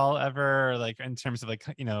at all ever? Or like in terms of like,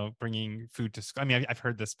 bringing food to school? I mean, I've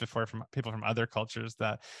heard this before from people from other cultures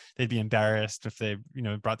that they'd be embarrassed if they,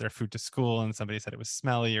 brought their food to school and somebody said it was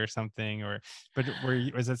smelly or something, but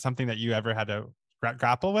was it something that you ever had to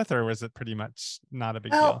grapple with, or was it pretty much not a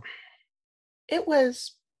big deal? It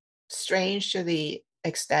was strange to the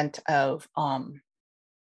extent of so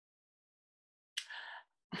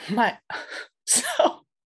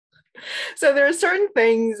there are certain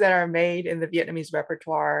things that are made in the Vietnamese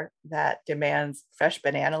repertoire that demands fresh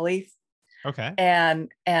banana leaf. Okay. And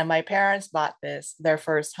my parents bought their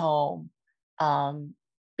first home partly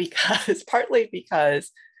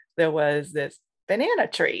because there was this banana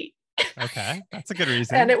tree. Okay, that's a good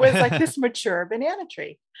reason. And it was like this mature banana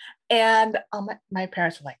tree. And my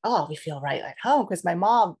parents were like, oh, we feel right at home. Because my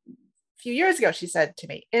mom, a few years ago, she said to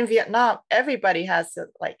me, in Vietnam, everybody has to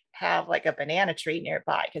like have like a banana tree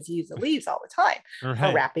nearby because you use the leaves all the time for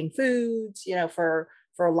wrapping foods, for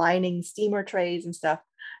lining steamer trays and stuff.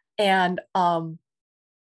 And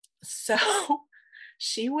so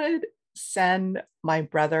she would send my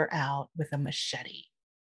brother out with a machete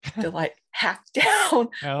to like hack down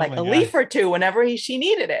like a leaf or two whenever she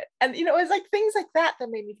needed it. And it was like things like that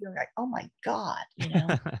made me feel like, oh my God,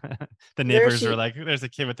 the neighbors were like, there's a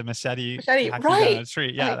kid with a machete hacking down a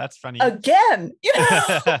tree. Yeah, like, that's funny. Again,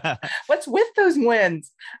 what's with those winds?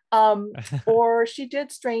 Or she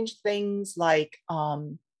did strange things like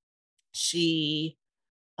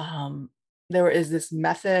there is this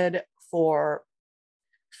method for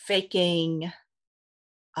faking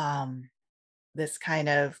this kind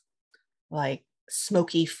of like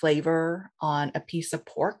smoky flavor on a piece of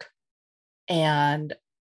pork. And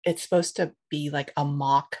it's supposed to be like a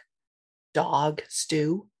mock dog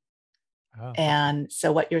stew. Oh. And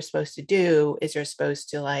so what you're supposed to do is you're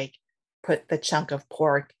supposed to like put the chunk of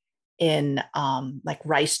pork in like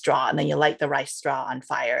rice straw, and then you light the rice straw on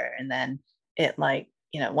fire, and then it like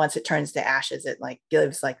once it turns to ashes, it like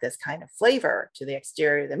gives like this kind of flavor to the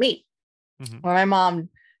exterior of the meat. Well, my mom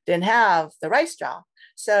didn't have the rice straw.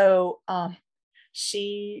 So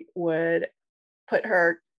she would put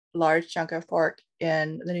her large chunk of pork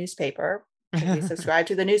in the newspaper. We subscribed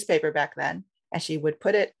to the newspaper back then. And she would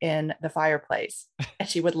put it in the fireplace and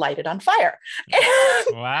she would light it on fire.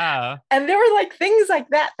 Wow. And there were like things like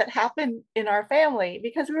that happened in our family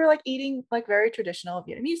because we were like eating like very traditional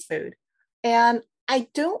Vietnamese food. And I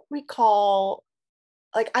don't recall,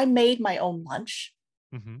 like I made my own lunch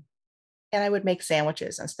and I would make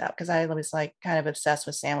sandwiches and stuff because I was like kind of obsessed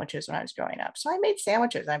with sandwiches when I was growing up. So I made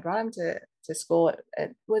sandwiches. I brought them to school.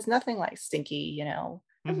 It was nothing like stinky,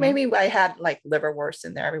 Maybe I had like liverwurst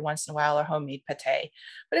in there every once in a while or homemade pate,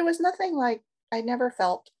 but it was nothing like, I never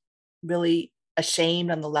felt really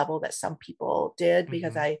ashamed on the level that some people did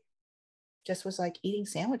because I just was like eating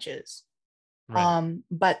sandwiches. Right.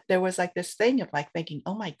 But there was like this thing of like thinking,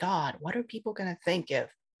 oh my God, what are people going to think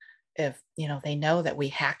if they know that we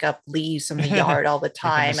hack up leaves from the yard all the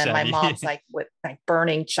time and my mom's like with like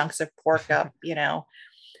burning chunks of pork up,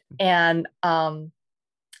 and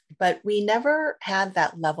but we never had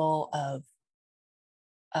that level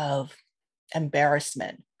of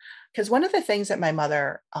embarrassment. Because one of the things that my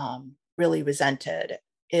mother really resented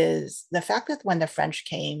is the fact that when the French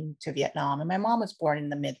came to Vietnam, and my mom was born in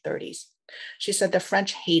the mid-30s, she said the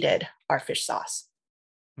French hated our fish sauce.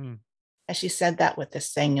 And she said that with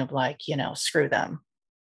this thing of like, screw them.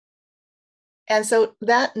 And so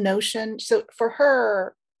that notion, so for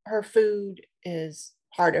her food is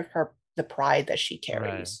part of the pride that she carries.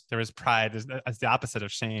 Right. There is pride as the opposite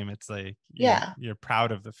of shame. It's like, you're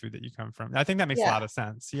proud of the food that you come from. I think that makes a lot of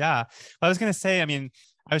sense. Yeah. Well, I was going to say, I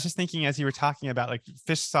was just thinking as you were talking about like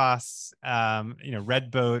fish sauce,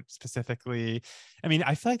 red boat specifically.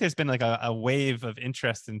 I feel like there's been like a wave of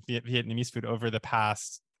interest in Vietnamese food over the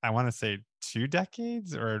past, I want to say 2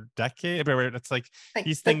 decades or decade, but it's like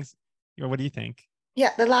these things, what do you think? Yeah.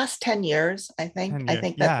 The last 10 years, I think,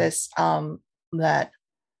 that this,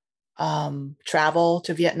 travel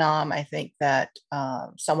to Vietnam, I think that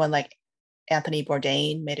someone like Anthony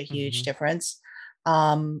Bourdain made a huge difference.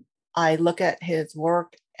 I look at his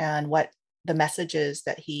work and what the messages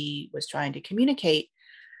that he was trying to communicate.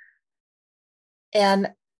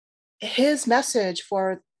 And his message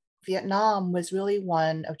for Vietnam was really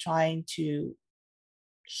one of trying to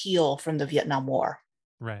heal from the Vietnam War.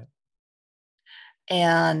 Right.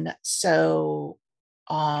 And so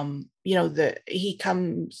he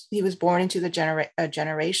was born into a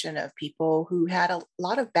generation of people who had a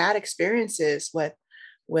lot of bad experiences with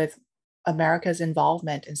America's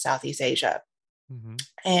involvement in Southeast Asia.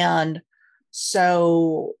 And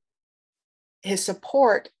so his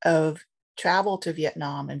support of travel to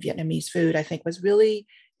Vietnam and Vietnamese food, I think, was really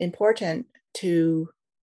important to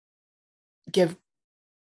give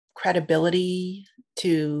credibility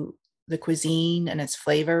to the cuisine and its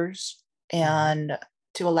flavors, and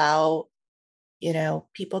to allow,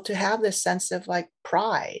 people to have this sense of like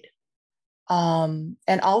pride. And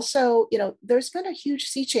also, there's been a huge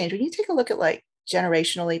sea change. When you take a look at like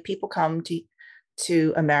generationally, people come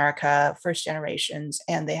to America, first generations,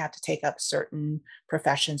 and they have to take up certain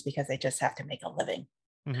professions because they just have to make a living.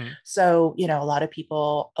 So, a lot of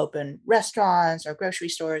people open restaurants or grocery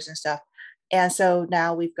stores and stuff. And so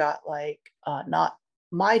now we've got like, not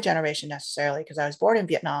my generation necessarily, because I was born in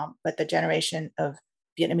Vietnam, but the generation of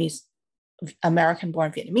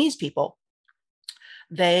American-born Vietnamese people,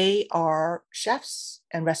 they are chefs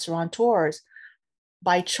and restaurateurs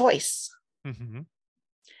by choice. And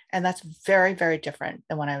that's very, very different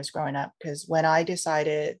than when I was growing up, because when I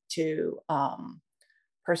decided to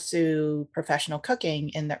pursue professional cooking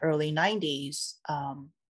in the early 90s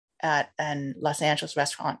at an Los Angeles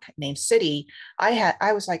restaurant named City,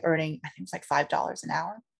 I was like earning, I think it's like $5 an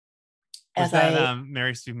hour. Was that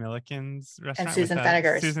Mary Sue Milliken's restaurant? And Susan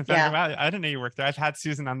Fenniger's. Susan Fenniger. Wow, I didn't know you worked there. I've had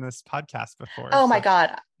Susan on this podcast before. Oh my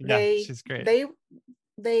God. She's great.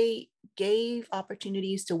 They gave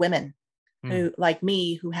opportunities to women who, like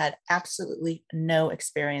me, who had absolutely no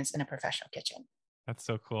experience in a professional kitchen. That's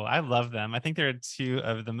so cool. I love them. I think there are 2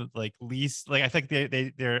 of them like least, like I think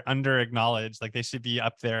they're under acknowledged. Like they should be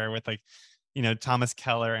up there with like, Thomas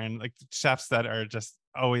Keller and like chefs that are just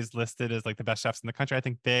always listed as like the best chefs in the country. I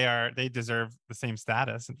think they deserve the same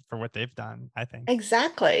status for what they've done, I think.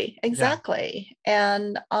 Exactly.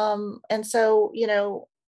 And so,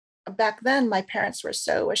 back then my parents were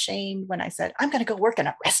so ashamed when I said, I'm going to go work in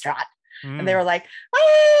a restaurant. And they were like,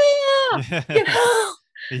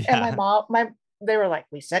 and my mom, they were like,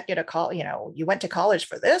 we sent you to college, you went to college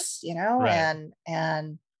for this, right.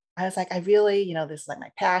 And I was like, I really, this is like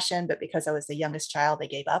my passion, but because I was the youngest child, they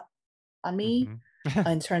gave up on me Hmm.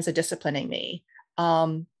 in terms of disciplining me.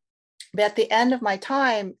 Um, but at the end of my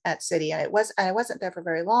time at City, and I wasn't there for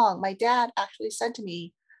very long, my dad actually said to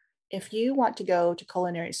me, if you want to go to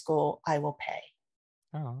culinary school, I will pay.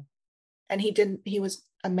 Oh. And he was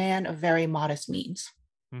a man of very modest means.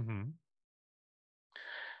 Hmm.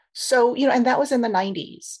 So, and that was in the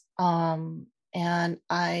 90s. And and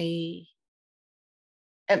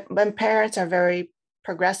my parents are very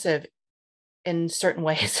progressive in certain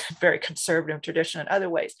ways, very conservative, traditional in other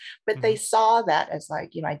ways. But they Hmm. saw that as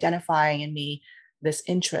like, identifying in me this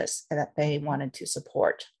interest that they Hmm. wanted to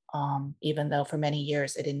support, even though for many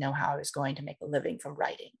years they didn't know how I was going to make a living from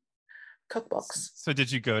writing cookbooks. So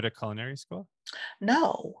did you go to culinary school?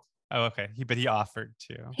 No, Oh, okay. But he offered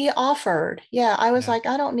to. he offered. Yeah, I was Yeah. like,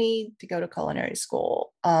 I don't need to go to culinary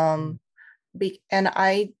school. Mm. And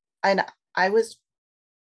and I was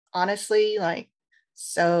honestly like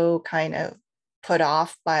so kind of put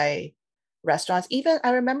off by restaurants. Even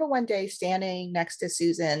I remember one day standing next to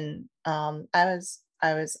Susan. I was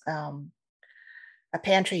a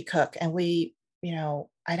pantry cook, and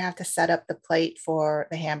I'd have to set up the plate for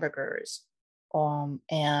the hamburgers,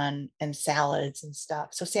 and salads and stuff.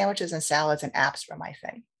 So sandwiches and salads and apps were my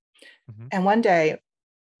thing. Hmm. And one day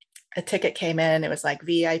a ticket came in. It was like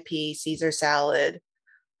VIP Caesar salad,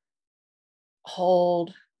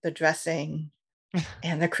 hold the dressing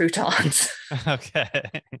and the croutons. Okay.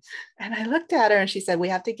 And I looked at her and she said, we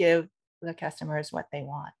have to give the customers what they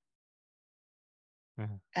want.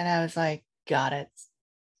 Uh-huh. And I was like, got it.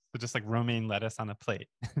 So just like romaine lettuce on a plate.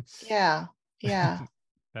 Yeah. Yeah.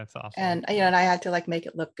 That's awful. And, and I had to like make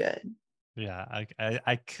it look good. Yeah,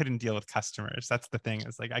 I couldn't deal with customers. That's the thing.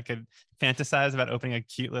 It's like I could fantasize about opening a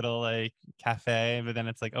cute little like cafe, but then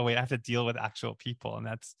it's like, oh wait, I have to deal with actual people, and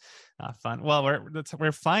that's not fun. Well,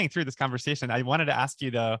 we're flying through this conversation. I wanted to ask you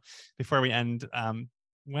though, before we end,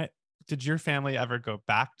 what did your family ever go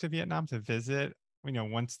back to Vietnam to visit?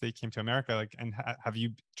 Once they came to America, like, and have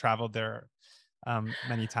you traveled there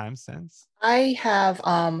many times since? I have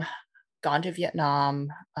gone to Vietnam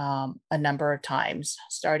a number of times,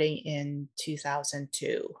 starting in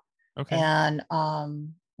 2002. Okay. And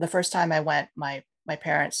the first time I went, my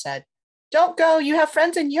parents said, "Don't go. You have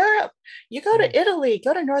friends in Europe. You go Mm. to Italy.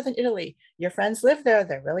 Go to northern Italy. Your friends live there.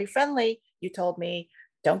 They're really friendly." You told me,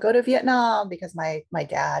 "Don't go to Vietnam," because my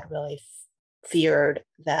dad really feared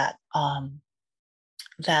that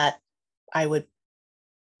I would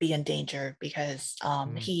be in danger, because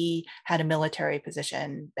Mm. he had a military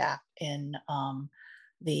position back in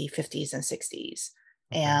the 50s and 60s.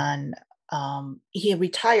 Okay. And he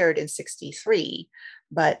retired in 63,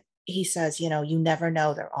 but he says, you never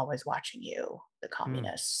know, they're always watching you, the Mm.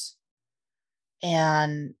 communists.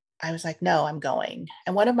 And I was like, no, I'm going.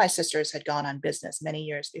 And one of my sisters had gone on business many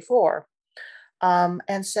years before.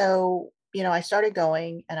 And so, I started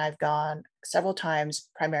going, and I've gone several times,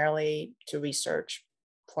 primarily to research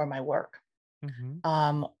for my work.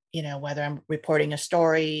 Hmm. Whether I'm reporting a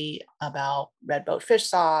story about red boat fish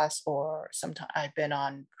sauce, or sometimes I've been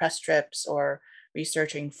on press trips or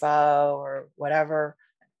researching pho or whatever,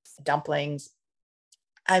 dumplings.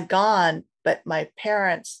 I've gone, but my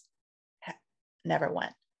parents ha- never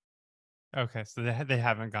went. Okay, so they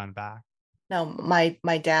haven't gone back. No,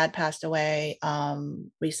 my dad passed away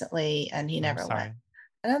recently, and he Oh, never went. sorry.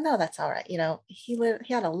 I don't know. That's all right. He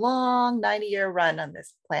had a long 90-year run on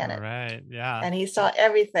this All planet, right. Yeah. and he saw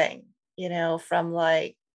everything, from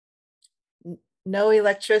like no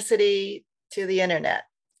electricity to the internet.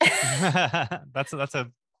 That's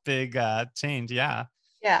a big change. Yeah.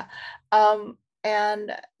 Yeah.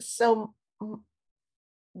 And so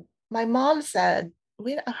my mom said,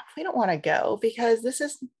 we don't want to go, because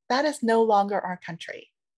that is no longer our country.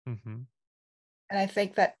 Hmm. And I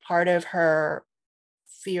think that part of her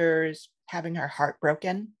fears having her heart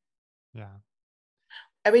broken. Yeah.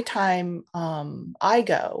 Every time I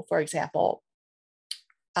go, for example,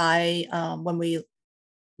 I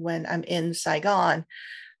when I'm in Saigon,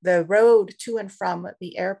 the road to and from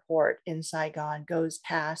the airport in Saigon goes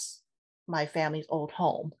past my family's old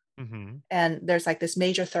home. Hmm. And there's like this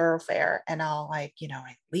major thoroughfare, and I'll I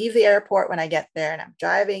leave the airport when I get there, and I'm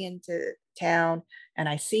driving into town, and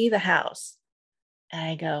I see the house, and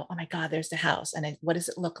I go, oh my God, there's the house. And what does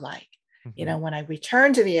it look like? Hmm. When I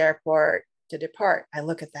return to the airport to depart, I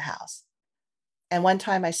look at the house. And one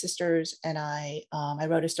time, my sisters and I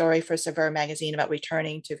wrote a story for Saveur magazine about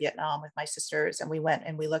returning to Vietnam with my sisters, and we went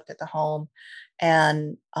and we looked at the home,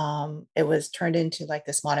 and it was turned into like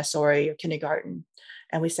this Montessori or kindergarten.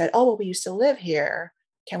 And we said, "Oh, well, we used to live here.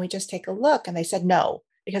 Can we just take a look?" And they said, "No,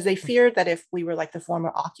 because they feared that if we were like the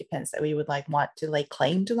former occupants, that we would like want to lay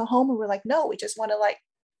claim to the home. And we're like, no, we just want to like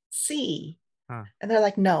see. Huh. And they're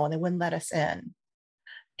like, no, and they wouldn't let us in.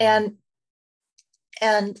 Yeah.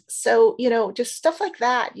 And so, you know, just stuff like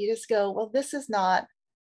that. You just go, well, this is not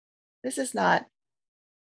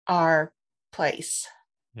our place.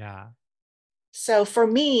 Yeah. So for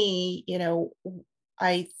me, you know,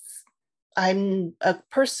 I I'm a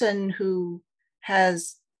person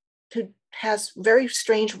has who has very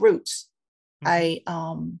strange roots.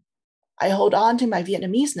 Mm-hmm. I hold on to my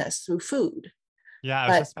Vietnameseness through food, Yeah, I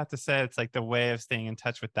was but just about to say it's like the way of staying in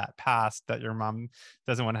touch with that past that your mom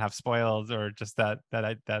doesn't want to have spoiled, or just that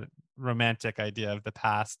romantic idea of the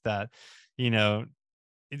past that, you know,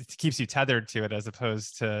 it keeps you tethered to it, as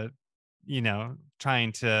opposed to, you know,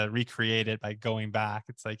 trying to recreate it by going back.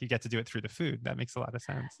 It's like you get to do it through the food. That makes a lot of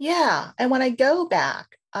sense. yeah, and when I go back,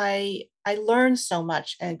 I learn so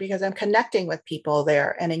much, and because I'm connecting with people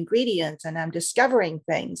there and ingredients, and I'm discovering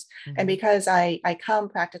things, and Mm-hmm. because I come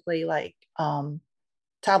practically like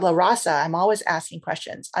tabla rasa, I'm always asking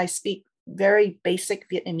questions. I speak very basic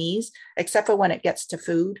Vietnamese, except for when it gets to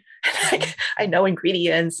food. Mm-hmm. I know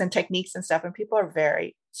ingredients and techniques and stuff, and people are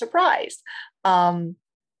very surprised. Um,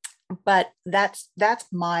 but that's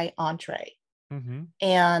my entree. Mm-hmm.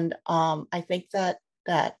 And I think that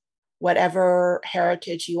whatever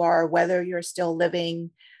heritage you are, whether you're still living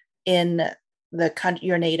in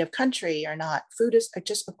your native country or not, food is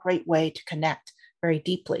just a great way to connect very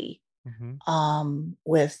deeply Mm-hmm.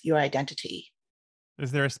 with your identity.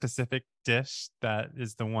 Is there a specific dish that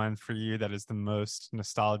is the one for you that is the most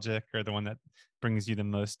nostalgic, or the one that brings you the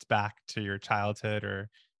most back to your childhood or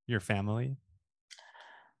your family?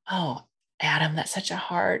 Oh, Adam, that's such a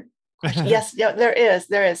hard question. Yes, yeah, there is.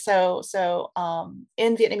 In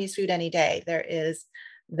Vietnamese food any day, there is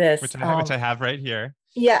this. which I have right here.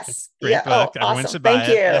 It's Yes, a great yeah. Oh, book. Everyone awesome. should Thank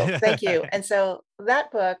buy you, thank you. it. And so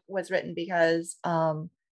that book was written because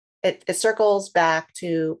it circles back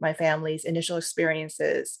to my family's initial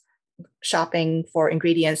experiences shopping for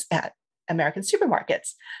ingredients at American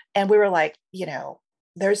supermarkets. And we were like, you know,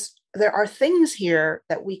 there are things here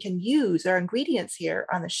that we can use. There are ingredients here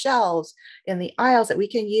on the shelves in the aisles that we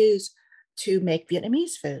can use to make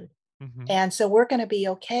Vietnamese food. Hmm. And so we're going to be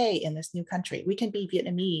okay in this new country. We can be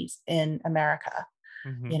Vietnamese in America,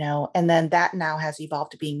 Hmm. you know, and then that now has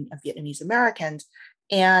evolved to being a Vietnamese Americans.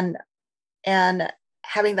 And and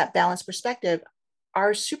having that balanced perspective,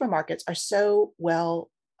 our supermarkets are so well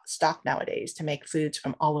stocked nowadays to make foods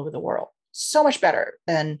from all over the world. So much better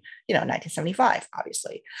than, you know, 1975,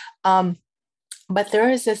 obviously. Um, but there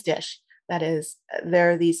is this dish that is,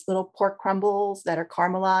 there are these little pork crumbles that are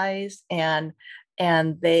caramelized, and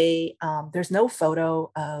they there's no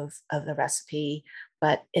photo of the recipe,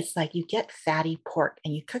 but it's like you get fatty pork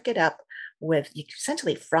and you cook it up with, you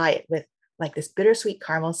essentially fry it with like this bittersweet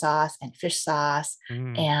caramel sauce and fish sauce,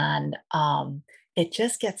 Mm, and it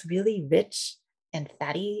just gets really rich and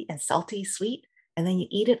fatty and salty sweet, and then you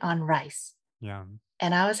eat it on rice. yeah.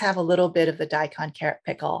 And I always have a little bit of the daikon carrot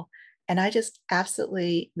pickle. And I just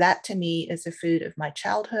absolutely, that to me is the food of my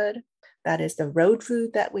childhood. That is the road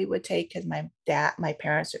food that we would take, because my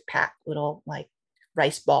parents would pack little like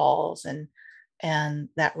rice balls and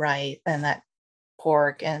that rice and that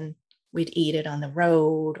pork, and we'd eat it on the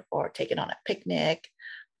road or take it on a picnic.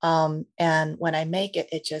 And when I make it,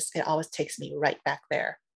 it always takes me right back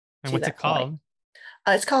there And to what's it that point.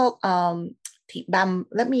 called? It's called Thị Băm.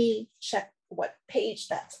 Let me check what page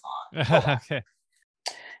that's on. Hold on. Okay.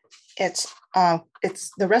 It's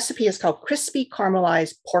the recipe is called crispy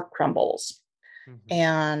caramelized pork crumbles, Hmm.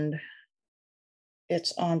 and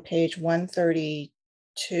it's on page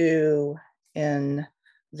 132 in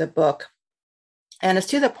the book. And it's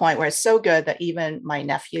to the point where it's so good that even my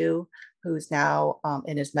nephew, who's now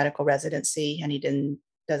in his medical residency, and he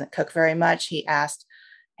doesn't cook very much, he asked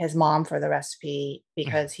his mom for the recipe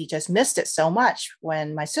because he just missed it so much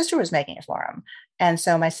when my sister was making it for him. And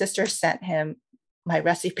so my sister sent him my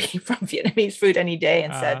recipe from Vietnamese Food Any Day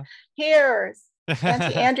and said, uh, here's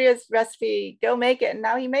Auntie Andrea's recipe, go make it. And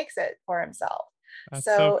now he makes it for himself. that's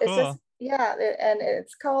so So it's just, cool. yeah, and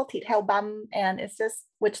it's called Thịt Heo Băm, and it's just,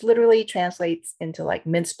 which literally translates into like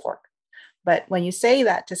minced pork. But when you say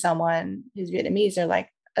that to someone who's Vietnamese, they're like,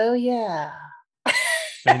 oh yeah.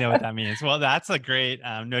 They know what that means. Well, that's a great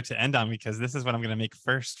note to end on, because this is what I'm going to make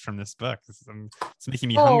first from this book. It's making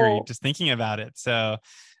me hungry Oh, just thinking about it. So,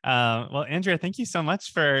 well, Andrea, thank you so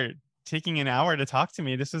much for taking an hour to talk to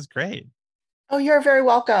me. This was great. oh, you're very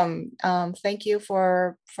welcome. Thank you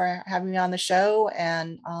for having me on the show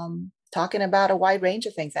and talking about a wide range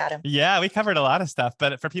of things, Adam. Yeah, we covered a lot of stuff,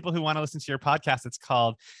 but for people who want to listen to your podcast, it's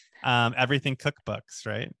called Everything Cookbooks,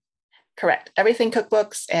 right? Correct. Everything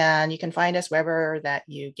Cookbooks. And you can find us wherever that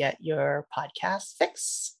you get your podcast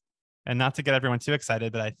fix. And not to get everyone too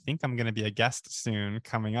excited, but I think I'm going to be a guest soon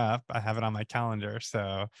coming up. I have it on my calendar.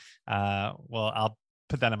 So, I'll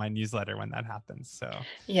put that in my newsletter when that happens. So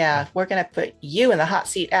yeah, we're going to put you in the hot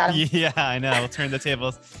seat, Adam. Yeah, I know. We'll turn the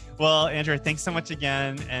tables. Well, Andrea, thanks so much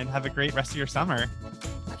again, and have a great rest of your summer.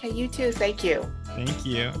 Okay, you too. Thank you. Thank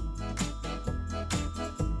you.